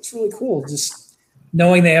 It's really cool. Just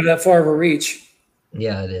knowing they have that far of a reach.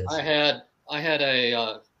 Yeah, it is. I had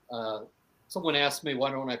a someone asked me,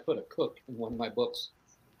 why don't I put a cook in one of my books?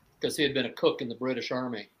 Because he had been a cook in the British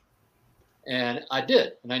Army. And I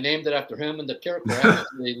did. And I named it after him, and the character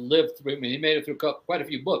actually lived through me. He made it through quite a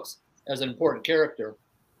few books as an important character.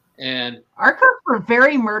 And our cooks were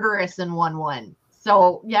very murderous in 1-1.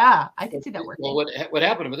 So yeah, I can see that working. Well, what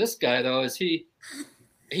happened with this guy though is he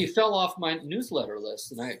fell off my newsletter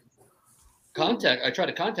list, and I tried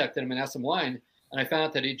to contact him and ask him why, and I found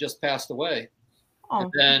out that he just passed away. Oh,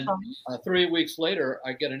 and then 3 weeks later,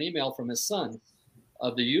 I get an email from his son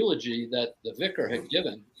of the eulogy that the vicar had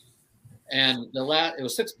given, and it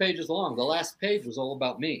was 6 pages long. The last page was all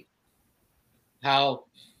about me, how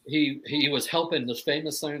he was helping this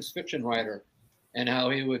famous science fiction writer. And how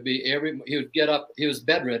he would get up, he was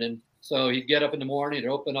bedridden. So he'd get up in the morning, he'd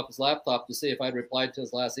open up his laptop to see if I'd replied to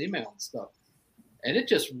his last email and stuff. And it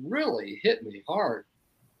just really hit me hard.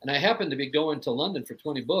 And I happened to be going to London for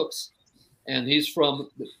 20 books. And it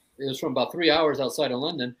was from about 3 hours outside of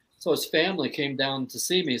London. So his family came down to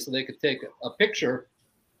see me so they could take a picture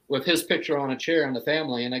with his picture on a chair in the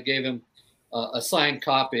family. And I gave him a signed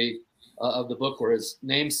copy of the book or his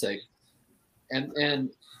namesake.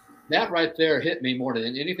 And that right there hit me more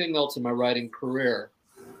than anything else in my writing career,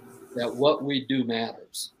 that what we do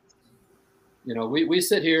matters. You know, we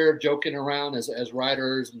sit here joking around as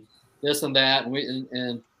writers and this and that,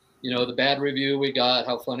 and you know, the bad review we got,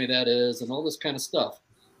 how funny that is, and all this kind of stuff.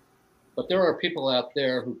 But there are people out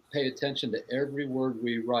there who pay attention to every word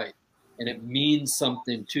we write, and it means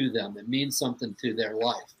something to them. It means something to their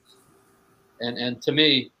life. And to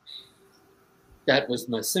me, that was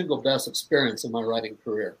my single best experience in my writing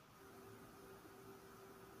career.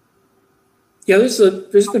 Yeah,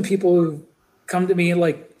 there's been people who come to me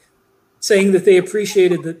like saying that they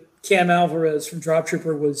appreciated that Cam Alvarez from Drop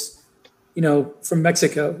Trooper was, you know, from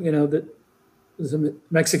Mexico, you know, that was a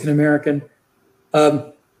Mexican American,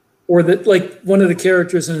 or that like one of the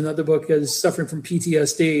characters in another book is suffering from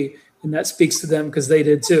PTSD, and that speaks to them because they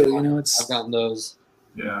did too. You know, I've gotten those.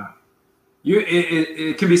 Yeah,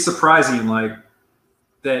 it can be surprising, like,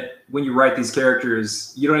 that when you write these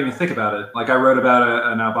characters, you don't even think about it. Like I wrote about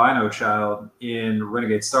an albino child in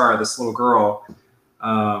Renegade Star, this little girl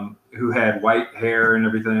who had white hair and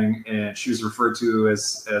everything, and she was referred to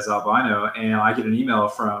as albino. And I get an email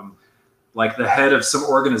from like the head of some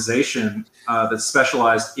organization that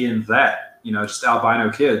specialized in that, you know, just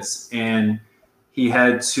albino kids. And he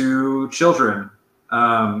had 2 children,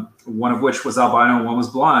 one of which was albino and one was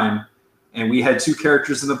blind. And we had 2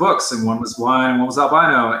 characters in the books, and one was blind and one was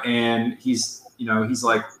albino. And he's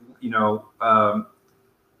like, not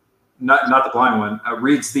the blind one,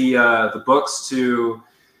 reads the books to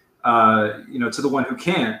the one who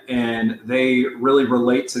can't. And they really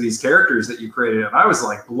relate to these characters that you created. And I was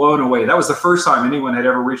like blown away. That was the first time anyone had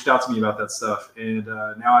ever reached out to me about that stuff. And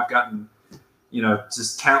now I've gotten,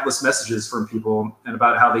 just countless messages from people and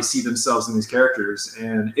about how they see themselves in these characters.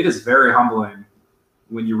 And it is very humbling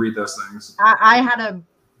when you read those things. I had a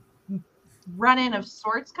run-in of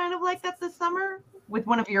sorts kind of like that this summer with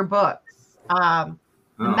one of your books, the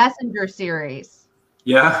Messenger series.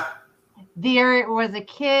 Yeah. There was a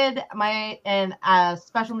kid in a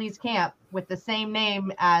special needs camp with the same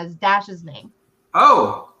name as Dash's name.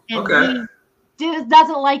 Oh, and okay. He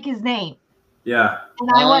doesn't like his name. Yeah. And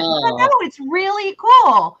I went, no, it's really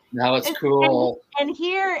cool. Now it's cool.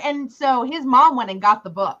 And so his mom went and got the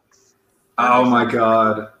books. Oh my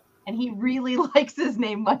God. And he really likes his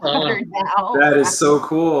name much better now. That is so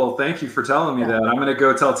cool. Thank you for telling me that. I'm going to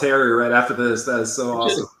go tell Terry right after this. That is so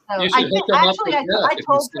awesome. So I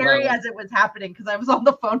told Terry as it was happening because I was on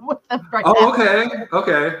the phone with them right now. Oh,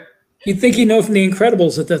 okay. You'd think you know from The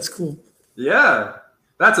Incredibles that's cool. Yeah.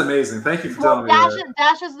 That's amazing. Thank you for telling me that.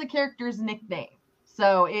 Dash is the character's nickname.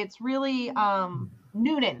 So it's really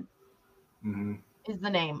Noonan is the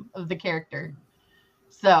name of the character.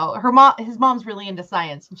 So his mom's really into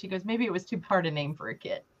science, and she goes, maybe it was too hard a name for a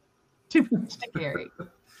kid. Too much to carry.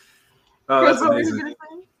 Oh, Chris, that's amazing.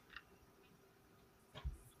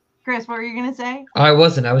 Chris, what were you going to say? I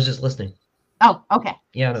wasn't. I was just listening. Oh, okay.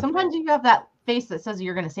 Yeah. No. Sometimes you have that face that says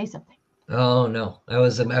you're going to say something. Oh, no. I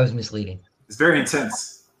was misleading. It's very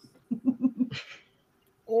intense.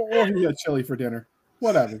 or he got chili for dinner.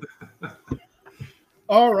 Whatever.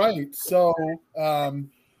 All right. So,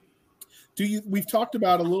 we've talked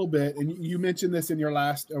about a little bit, and you mentioned this in your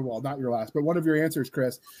last, well, not your last, but one of your answers,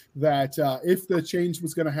 Chris, that if the change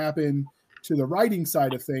was going to happen to the writing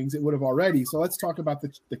side of things, it would have already. So let's talk about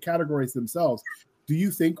the categories themselves. Do you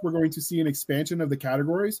think we're going to see an expansion of the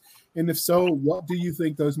categories? And if so, what do you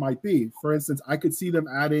think those might be? For instance, I could see them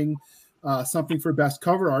adding something for best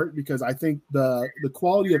cover art, because I think the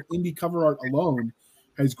quality of indie cover art alone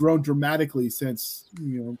has grown dramatically since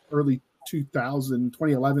early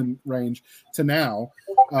 2011 range to now.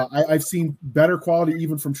 I've seen better quality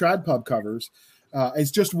even from trad pub covers.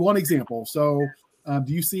 It's just one example. So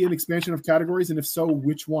do you see an expansion of categories, and if so,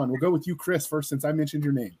 which one? We'll go with you, Chris, first, since I mentioned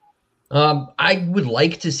your name. I would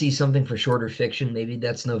like to see something for shorter fiction. Maybe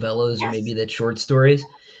that's novellas, or maybe that's short stories.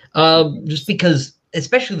 Just because,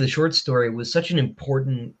 especially the short story was such an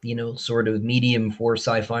important, sort of medium for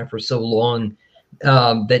sci-fi for so long,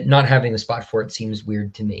 that not having a spot for it seems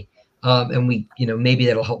weird to me. And we, maybe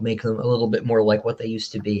that'll help make them a little bit more like what they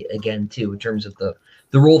used to be again, too, in terms of the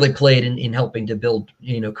role they played in helping to build,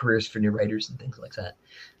 careers for new writers and things like that.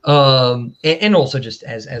 And also just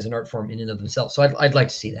as an art form in and of themselves. So I'd like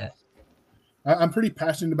to see that. I'm pretty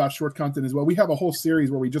passionate about short content as well. We have a whole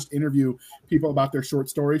series where we just interview people about their short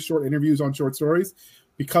stories, short interviews on short stories,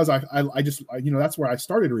 because I just that's where I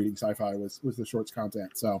started reading sci-fi was the shorts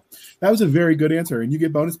content. So that was a very good answer, and you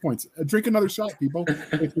get bonus points. Drink another shot, people,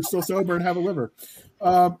 if you're still sober and have a liver.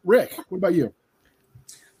 Rick, what about you?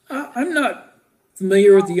 I'm not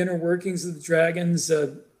familiar with the inner workings of the Dragons.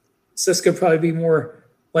 Siska probably be more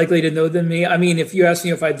likely to know than me. I mean, if you ask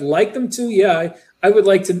me if I'd like them to, yeah, I would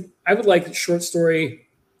like a short story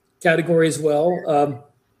category as well.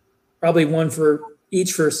 Probably one for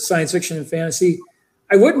each for science fiction and fantasy.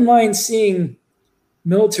 I wouldn't mind seeing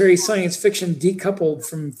military science fiction decoupled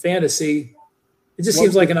from fantasy. It just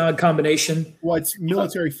seems like an odd combination. Well, it's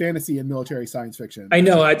military fantasy and military science fiction. I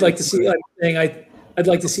know. I'd like to see. I'd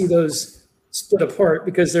like to see those split apart,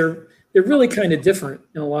 because they're really kind of different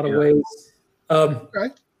in a lot of ways. Okay.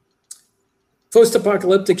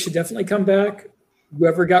 Post-apocalyptic should definitely come back.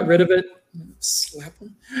 Whoever got rid of it, slap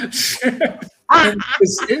them.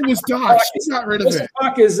 It was Doc. She got rid of it.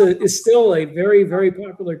 Post-apoc is still a very, very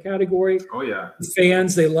popular category. Oh yeah, The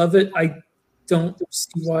fans, they love it. I don't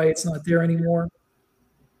see why it's not there anymore.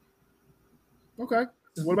 Okay.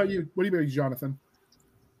 What about you? What do you think, Jonathan?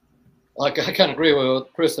 Like, I kind of agree with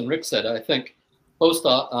what Chris and Rick said. I think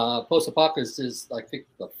post-apocalyptic is, I think,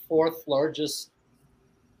 the fourth largest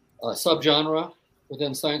subgenre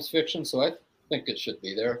within science fiction. So I think it should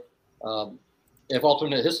be there. If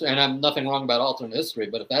alternate history, and I'm nothing wrong about alternate history,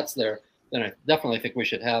 but if that's there, then I definitely think we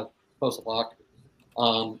should have post-apoc.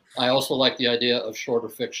 I also like the idea of shorter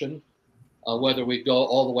fiction, whether we go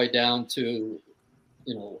all the way down to,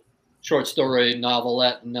 short story,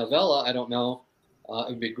 novelette, and novella. I don't know. It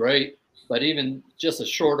would be great, but even just a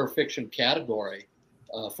shorter fiction category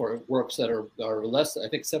for works that are less. I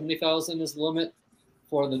think 70,000 is the limit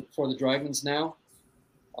for the Dragons now.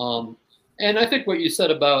 And I think what you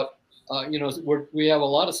said about we have a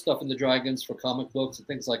lot of stuff in the Dragons for comic books and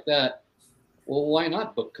things like that. Well, why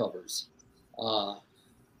not book covers?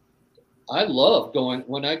 I love going,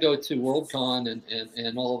 when I go to Worldcon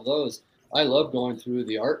and all of those, I love going through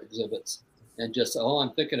the art exhibits and just, all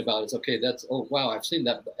I'm thinking about is, okay, oh, wow, I've seen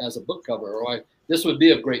that as a book cover, or this would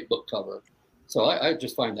be a great book cover. So I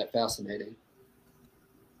just find that fascinating.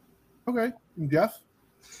 Okay. Jeff?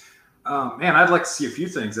 Man, I'd like to see a few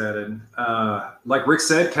things added. Like Rick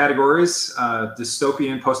said, categories,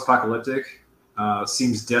 dystopian, post-apocalyptic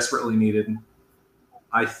seems desperately needed.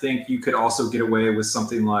 I think you could also get away with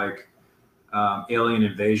something like alien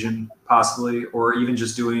invasion, possibly, or even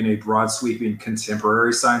just doing a broad sweeping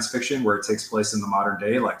contemporary science fiction where it takes place in the modern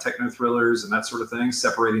day, like techno thrillers and that sort of thing,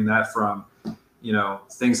 separating that from,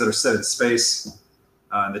 things that are set in space,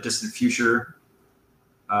 in the distant future,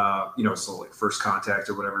 so like First Contact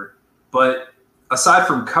or whatever. But aside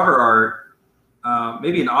from cover art,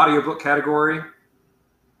 maybe an audiobook category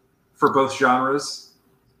for both genres,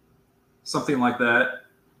 something like that.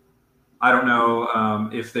 I don't know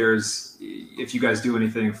if you guys do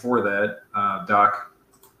anything for that, Doc.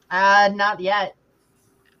 Not yet,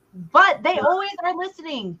 but they always are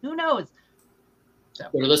listening. Who knows? So.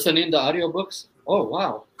 They're listening to audiobooks. Oh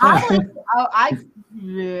wow!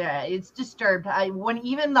 It's disturbed. When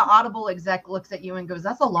even the Audible exec looks at you and goes,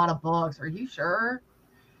 "That's a lot of books. Are you sure?"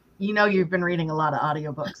 You've been reading a lot of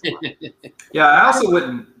audiobooks. Yeah, I also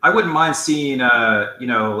wouldn't mind seeing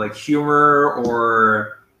like humor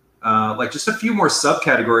or like just a few more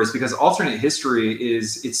subcategories, because alternate history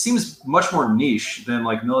it seems much more niche than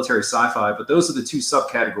like military sci-fi, but those are the two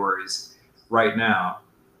subcategories right now.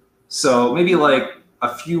 So maybe like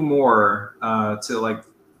a few more to like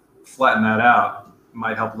flatten that out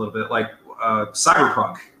might help a little bit. Like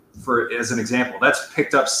cyberpunk, as an example, that's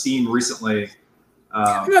picked up steam recently.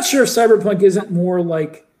 I'm not sure if cyberpunk isn't more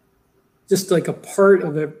like just like a part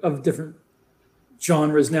of different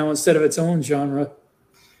genres now instead of its own genre.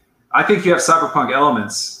 I think you have cyberpunk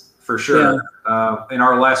elements for for sure. In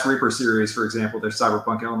our last Reaper series, for example, there's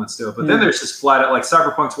cyberpunk elements to it, but then there's just flat out like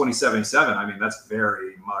Cyberpunk 2077. I mean, that's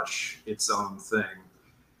very much its own thing.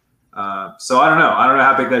 So I don't know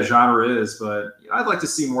how big that genre is, but I'd like to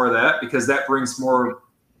see more of that because that brings more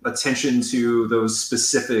attention to those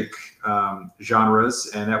specific genres,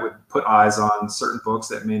 and that would put eyes on certain books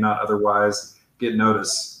that may not otherwise get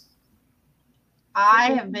noticed.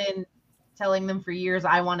 I have been telling them for years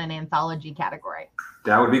I want an anthology category.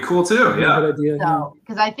 That would be cool too. Yeah. Good idea. So,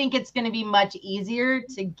 because I think it's going to be much easier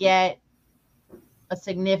to get a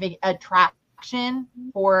significant attraction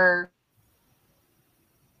for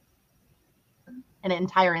an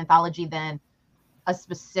entire anthology than a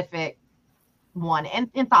specific one. And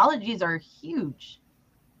anthologies are huge.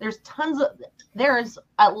 There's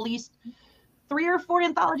at least 3 or 4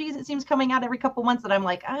 anthologies, it seems, coming out every couple months that I'm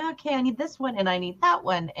like, okay, I need this one and I need that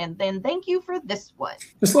one. And then thank you for this one.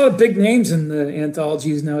 There's a lot of big names in the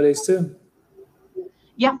anthologies nowadays, too.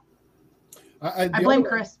 Yeah. I blame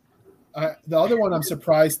Chris. The other one I'm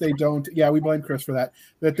surprised they don't. Yeah, we blame Chris for that.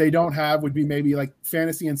 That they don't have would be maybe like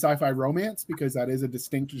fantasy and sci-fi romance, because that is a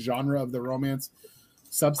distinct genre of the romance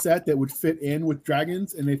subset that would fit in with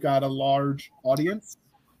dragons, and they've got a large audience.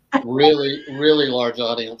 Really, really large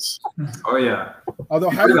audience. Oh yeah. Although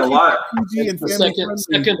how do you a lot. PG and The family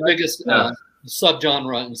second biggest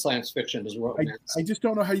subgenre in science fiction is romance. I just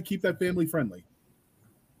don't know how you keep that family friendly.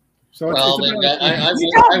 So Well, it's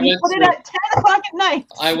You put it at 10 o'clock at night.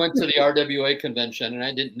 I went to the RWA convention, and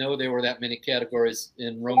I didn't know there were that many categories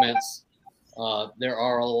in romance. There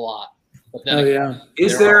are a lot. But then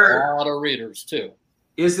there are a lot of readers too.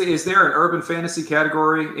 Is there an urban fantasy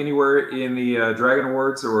category anywhere in the Dragon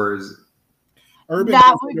Awards, or is urban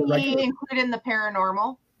that would be included in the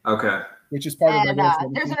paranormal? Okay. Which is part of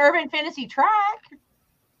there's an urban fantasy track.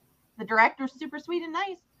 The director's super sweet and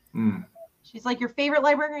nice. Mm. She's like your favorite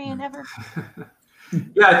librarian ever.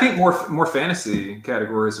 Yeah, I think more fantasy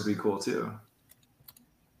categories would be cool too.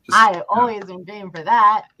 I always am game for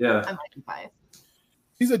that. Yeah. I'm biased.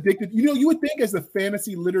 He's addicted. You would think as the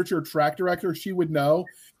fantasy literature track director, she would know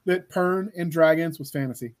that Pern and Dragons was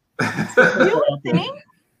fantasy. You would think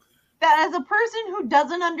that as a person who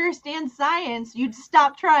doesn't understand science, you'd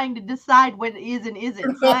stop trying to decide what is and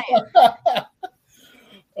isn't science.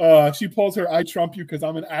 She pulls her "I trump you because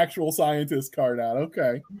I'm an actual scientist" card out.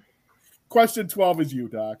 Okay. Question 12 is you,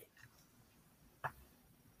 Doc.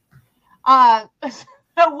 So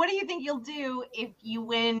what do you think you'll do if you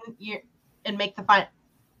win and make the final?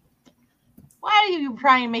 Why do you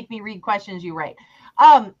try and make me read questions you write?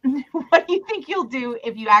 What do you think you'll do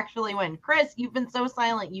if you actually win? Chris, you've been so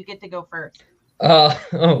silent. You get to go first. That's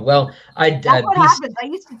what happens. I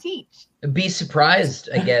used to teach. Be surprised,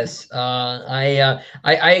 I guess. I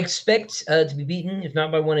expect to be beaten, if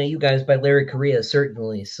not by one of you guys, by Larry Correia,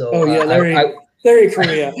 certainly. So, Larry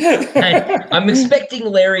Correia. I'm expecting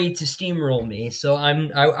Larry to steamroll me, so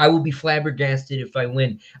I will be flabbergasted if I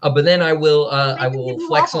win. But then I will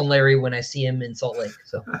flex on Larry when I see him in Salt Lake.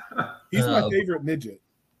 So he's my favorite midget.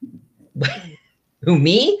 Who,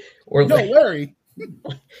 me or no, Larry?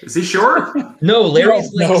 Is he short? No,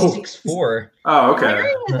 Larry's like 6'4". Oh,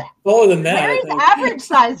 okay. Taller than that. Larry's average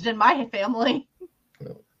sized in my family.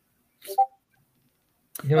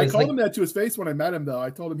 I called him that to his face when I met him, though.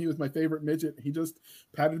 I told him he was my favorite midget. He just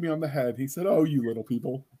patted me on the head. He said, "Oh, you little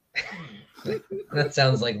people." That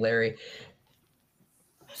sounds like Larry.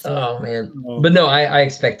 Oh man, but no, I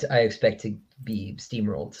expect to be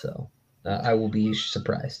steamrolled. So I will be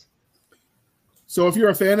surprised. So if you're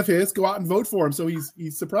a fan of his, go out and vote for him. So he's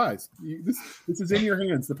surprised. This is in your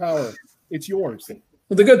hands. The power, it's yours.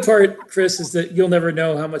 Well, the good part, Chris, is that you'll never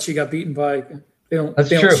know how much he got beaten by. They don't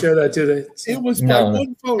share that, do they? So. It was by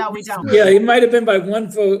one vote. No, we don't. Yeah, it might have been by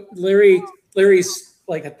one vote. Larry's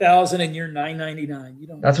like 1,000 and you're 999. You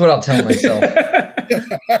don't. That's what I'll tell myself.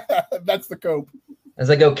 That's the cope. As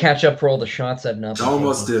I go catch up for all the shots I've not.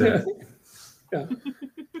 Almost did it.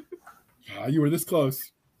 Yeah. You were this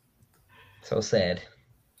close. So sad.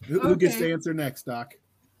 Who gets to answer next, Doc?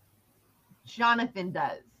 Jonathan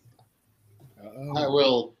does. I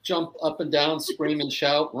will jump up and down, scream and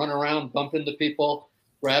shout, run around, bump into people,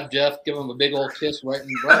 grab Jeff, give him a big old kiss right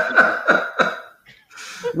in front.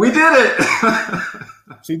 We did it.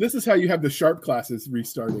 See, this is how you have the sharp classes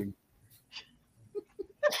restarting.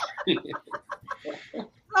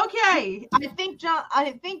 Okay, I think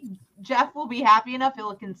Jeff will be happy enough.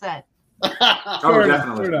 He'll consent. Oh,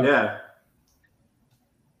 definitely. Yeah.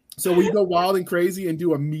 So will you go wild and crazy and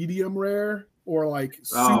do a medium rare or like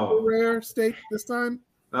super rare steak this time?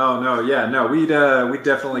 Oh no, yeah, no. We'd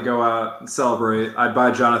definitely go out and celebrate. I'd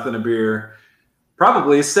buy Jonathan a beer,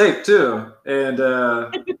 Probably a steak too. And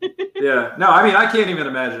yeah, no, I mean, I can't even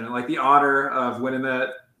imagine it. Like the honor of winning that,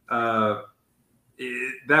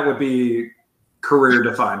 that would be career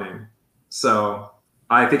defining. So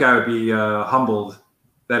I think I would be humbled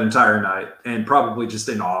that entire night and probably just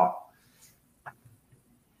in awe.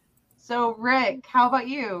 So Rick, how about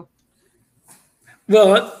you?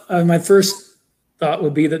 Well, my first thought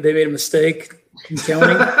would be that they made a mistake in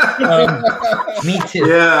counting. Me too.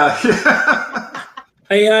 Yeah.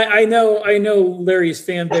 I know Larry's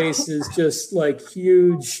fan base is just like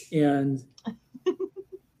huge, and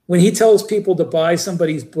when he tells people to buy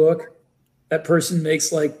somebody's book, that person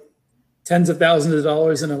makes like tens of thousands of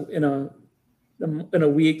dollars in a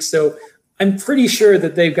week. So I'm pretty sure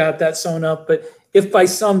that they've got that sewn up. But if by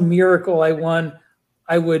some miracle I won,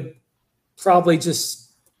 I would probably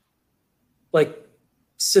just like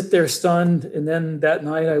sit there stunned, and then that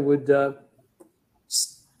night I would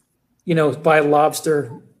buy a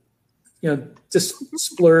lobster, just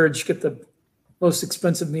splurge, get the most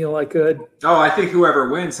expensive meal I could. Oh, I think whoever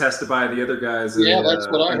wins has to buy the other guys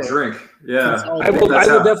a drink. Yeah. I will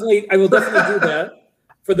definitely do that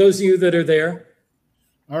for those of you that are there.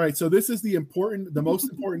 All right. So this is the most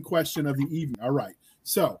important question of the evening. All right.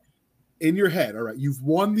 So in your head, all right, you've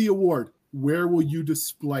won the award. Where will you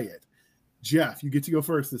display it? Jeff, you get to go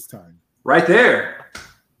first this time. Right there.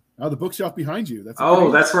 Oh, the bookshelf behind you. That's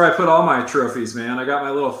where I put all my trophies, man. I got my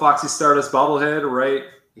little Foxy Stardust bobblehead right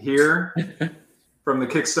here from the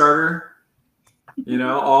Kickstarter.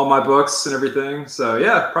 All my books and everything. So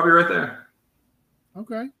yeah, probably right there.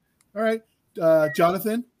 Okay. All right.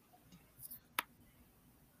 Jonathan?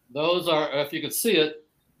 Those are, if you could see it,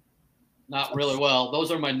 not really well.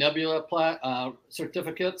 Those are my Nebula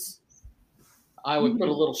certificates. I would put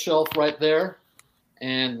a little shelf right there,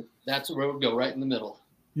 and that's where it would go, right in the middle.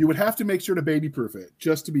 You would have to make sure to baby-proof it,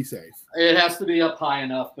 just to be safe. It has to be up high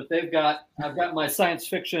enough, but I've got my science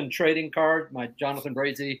fiction trading card, my Jonathan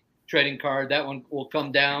Brazy trading card. That one will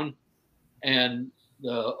come down, and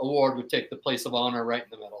the award would take the place of honor right in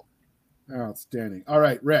the middle. Outstanding. All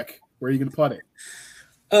right, Rick, where are you going to put it?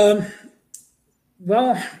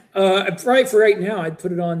 Probably for right now, I'd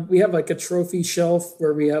put it on. We have like a trophy shelf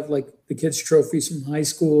where we have like the kids' trophies from high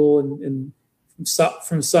school and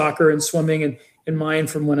from soccer and swimming, and mine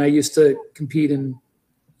from when I used to compete in,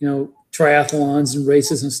 triathlons and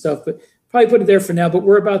races and stuff. But probably put it there for now. But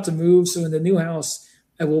we're about to move, so in the new house,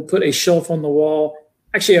 I will put a shelf on the wall.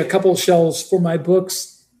 Actually, a couple of shelves for my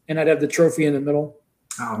books, and I'd have the trophy in the middle.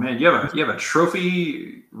 Oh man, you have a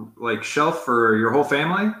trophy like shelf for your whole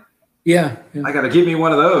family? Yeah. I got to get me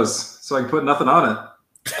one of those so I can put nothing on it.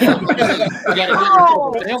 Rich,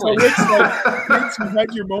 you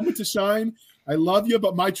had your moment to shine. I love you,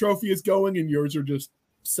 but my trophy is going, and yours are just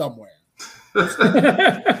somewhere.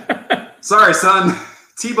 Sorry, son.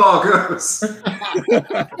 T-ball goes.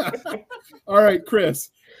 All right, Chris.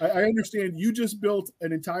 I understand you just built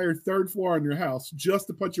an entire third floor on your house just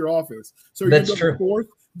to put your office. So you're going to fourth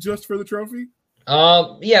just for the trophy?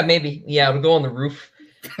 Yeah, maybe. Yeah, it'll go on the roof.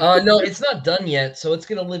 No, it's not done yet, so it's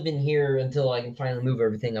gonna live in here until I can finally move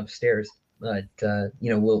everything upstairs. But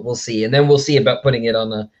we'll see, and then we'll see about putting it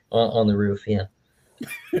on the roof. Yeah.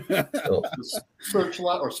 So.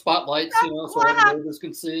 Searchlight or spotlights, so all the neighbors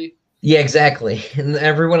can see. Yeah, exactly. And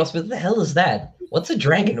everyone else, what the hell is that? What's a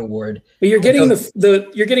dragon award? But you're getting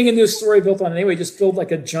you're getting a new story built on it anyway. Just build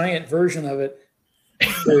like a giant version of it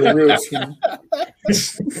for the roof.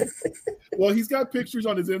 Well, he's got pictures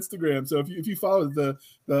on his Instagram, so if you follow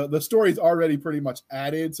the story's already pretty much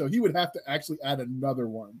added, so he would have to actually add another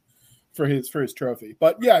one for his trophy.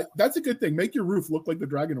 But yeah, that's a good thing. Make your roof look like the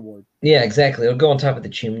Dragon Award. Yeah, exactly. It'll go on top of the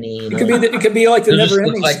chimney. It could be like the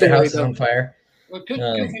never-ending story. The house is on fire. Well, could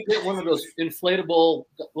you get one of those inflatable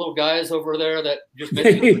little guys over there that just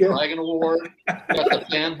make you the Dragon Award? Got the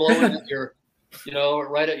fan blowing at your,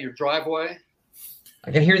 right at your driveway. I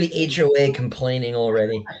can hear the HOA complaining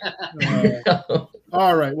already.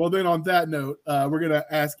 All right. Well, then on that note, we're going to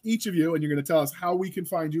ask each of you, and you're going to tell us how we can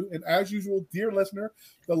find you. And as usual, dear listener,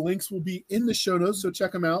 the links will be in the show notes, so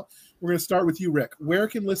check them out. We're going to start with you, Rick. Where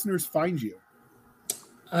can listeners find you?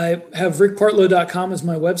 I have rickpartlow.com as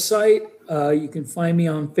my website. You can find me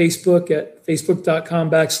on Facebook at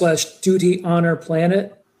facebook.com/Duty Honor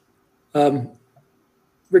Planet.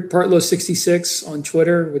 Rick Partlow 66 on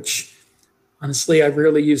Twitter, which honestly, I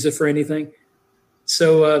rarely use it for anything.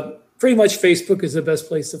 So pretty much Facebook is the best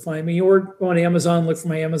place to find me, or go on Amazon, look for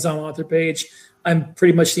my Amazon author page. I'm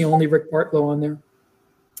pretty much the only Rick Partlow on there.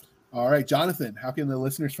 All right, Jonathan, how can the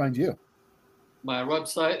listeners find you? My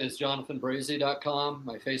website is jonathanbrazy.com.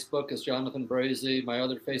 My Facebook is Jonathan Brazy. My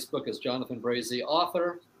other Facebook is Jonathan Brazy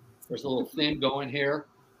Author. There's a little theme going here.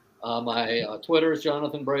 My Twitter is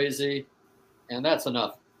Jonathan Brazy, and that's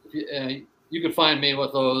enough. You can find me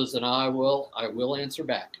with those, and I will answer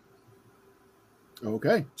back.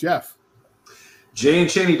 Okay, Jeff.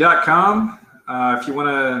 jayandchaney.com. If you want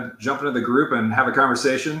to jump into the group and have a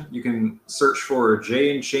conversation, you can search for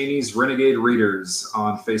Jay and Cheney's Renegade Readers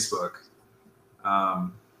on Facebook.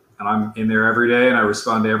 And I'm in there every day, and I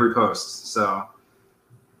respond to every post. So,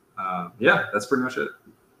 yeah, that's pretty much it.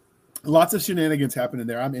 Lots of shenanigans happening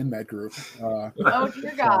there. I'm in that group. Oh,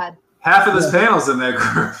 dear God. Half of this panel's in that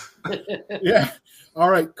group. Yeah. All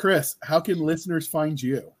right, Chris, how can listeners find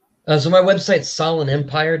you? So my website's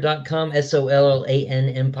solanempire.com, SOLLAN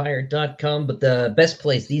empire.com. But the best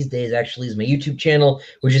place these days actually is my YouTube channel,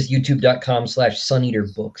 which is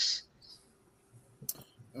youtube.com/suneaterbooks.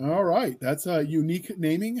 All right. That's a unique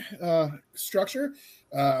naming structure.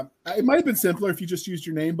 It might have been simpler if you just used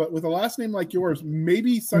your name, but with a last name like yours,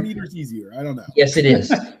 maybe Sun Eater's easier. I don't know. Yes, it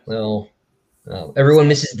is. Well, everyone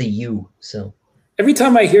misses the U. So Every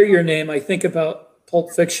time I hear your name, I think about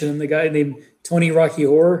Pulp Fiction and the guy named Tony Rocky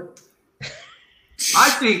Horror.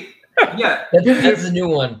 I think, yeah. that's a new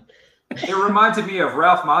one. It reminded me of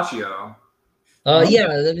Ralph Macchio. Yeah,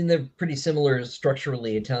 I mean, they're pretty similar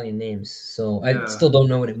structurally Italian names. So I still don't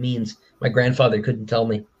know what it means. My grandfather couldn't tell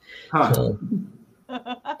me. Huh. So,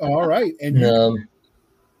 All right. And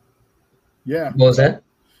yeah. What was that?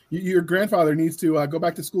 Your grandfather needs to go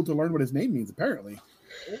back to school to learn what his name means, apparently.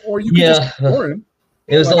 Or you can just ignore him.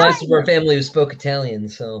 It was the last of our family who spoke Italian,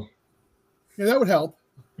 so. Yeah, that would help.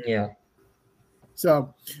 Yeah.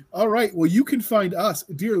 So, all right. Well, you can find us,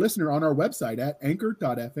 dear listener, on our website at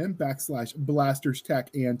anchor.fm/blasters tech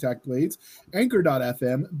and tech blades,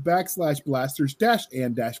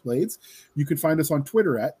 anchor.fm/blasters-and-blades. You can find us on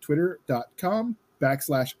Twitter at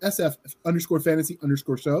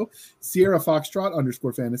twitter.com/SF_fantasy_show, Sierra Foxtrot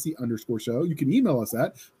 _fantasy_show. You can email us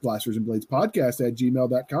at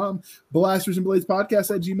blastersandbladespodcast@gmail.com,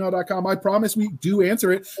 blastersandbladespodcast@gmail.com. I promise we do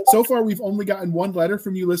answer it. So far, we've only gotten one letter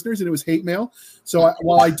from you listeners, and it was hate mail. So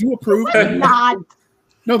while I do approve,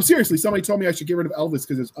 no, seriously, somebody told me I should get rid of Elvis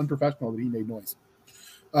because it's unprofessional that he made noise.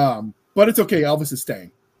 But it's okay. Elvis is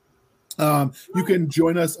staying. You can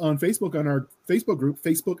join us on Facebook on our Facebook group,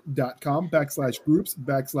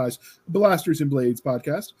 facebook.com/groups/Blasters and Blades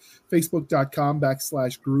podcast,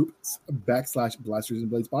 facebook.com/groups/Blasters and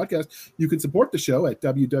Blades podcast. You can support the show at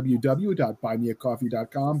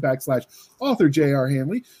www.buymeacoffee.com/author J.R.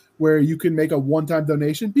 Hanley, where you can make a one-time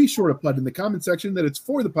donation. Be sure to put in the comment section that it's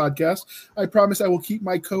for the podcast. I promise I will keep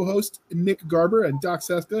my co-host Nick Garber and Doc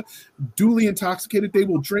Seska duly intoxicated. They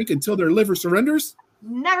will drink until their liver surrenders.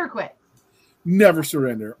 Never quit. Never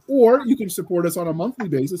surrender. Or you can support us on a monthly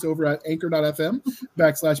basis over at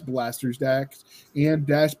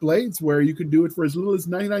anchor.fm/blasters-and-blades, where you can do it for as little as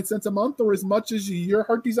 99 cents a month or as much as your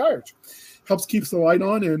heart desires. Helps keeps the light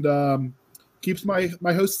on and keeps my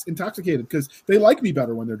hosts intoxicated because they like me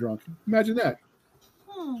better when they're drunk. Imagine that.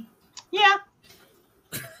 Yeah.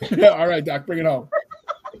 All right, Doc, bring it home.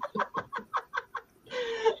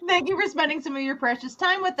 Thank you for spending some of your precious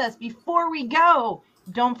time with us. Before we go,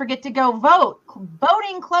 don't forget to go vote.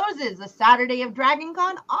 Voting closes the Saturday of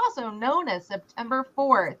DragonCon, also known as September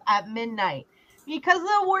 4th at midnight, because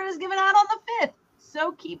the award is given out on the 5th.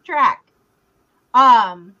 So keep track.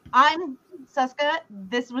 I'm Seska.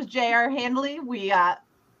 This was J.R. Handley. We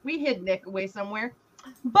hid Nick away somewhere,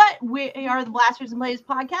 but we are the Blasters and Blades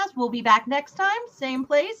podcast. We'll be back next time, same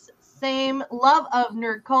place, same love of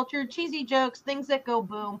nerd culture, cheesy jokes, things that go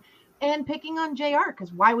boom, and picking on JR,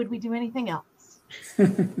 because why would we do anything else?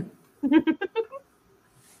 And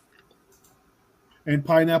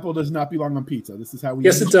pineapple does not belong on pizza. This is how we.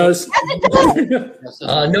 Yes, it does. Yes, it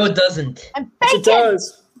does. No, it doesn't. And Yes, it bacon.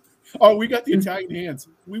 does. Oh, we got the Italian hands.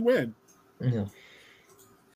 We win. Yeah.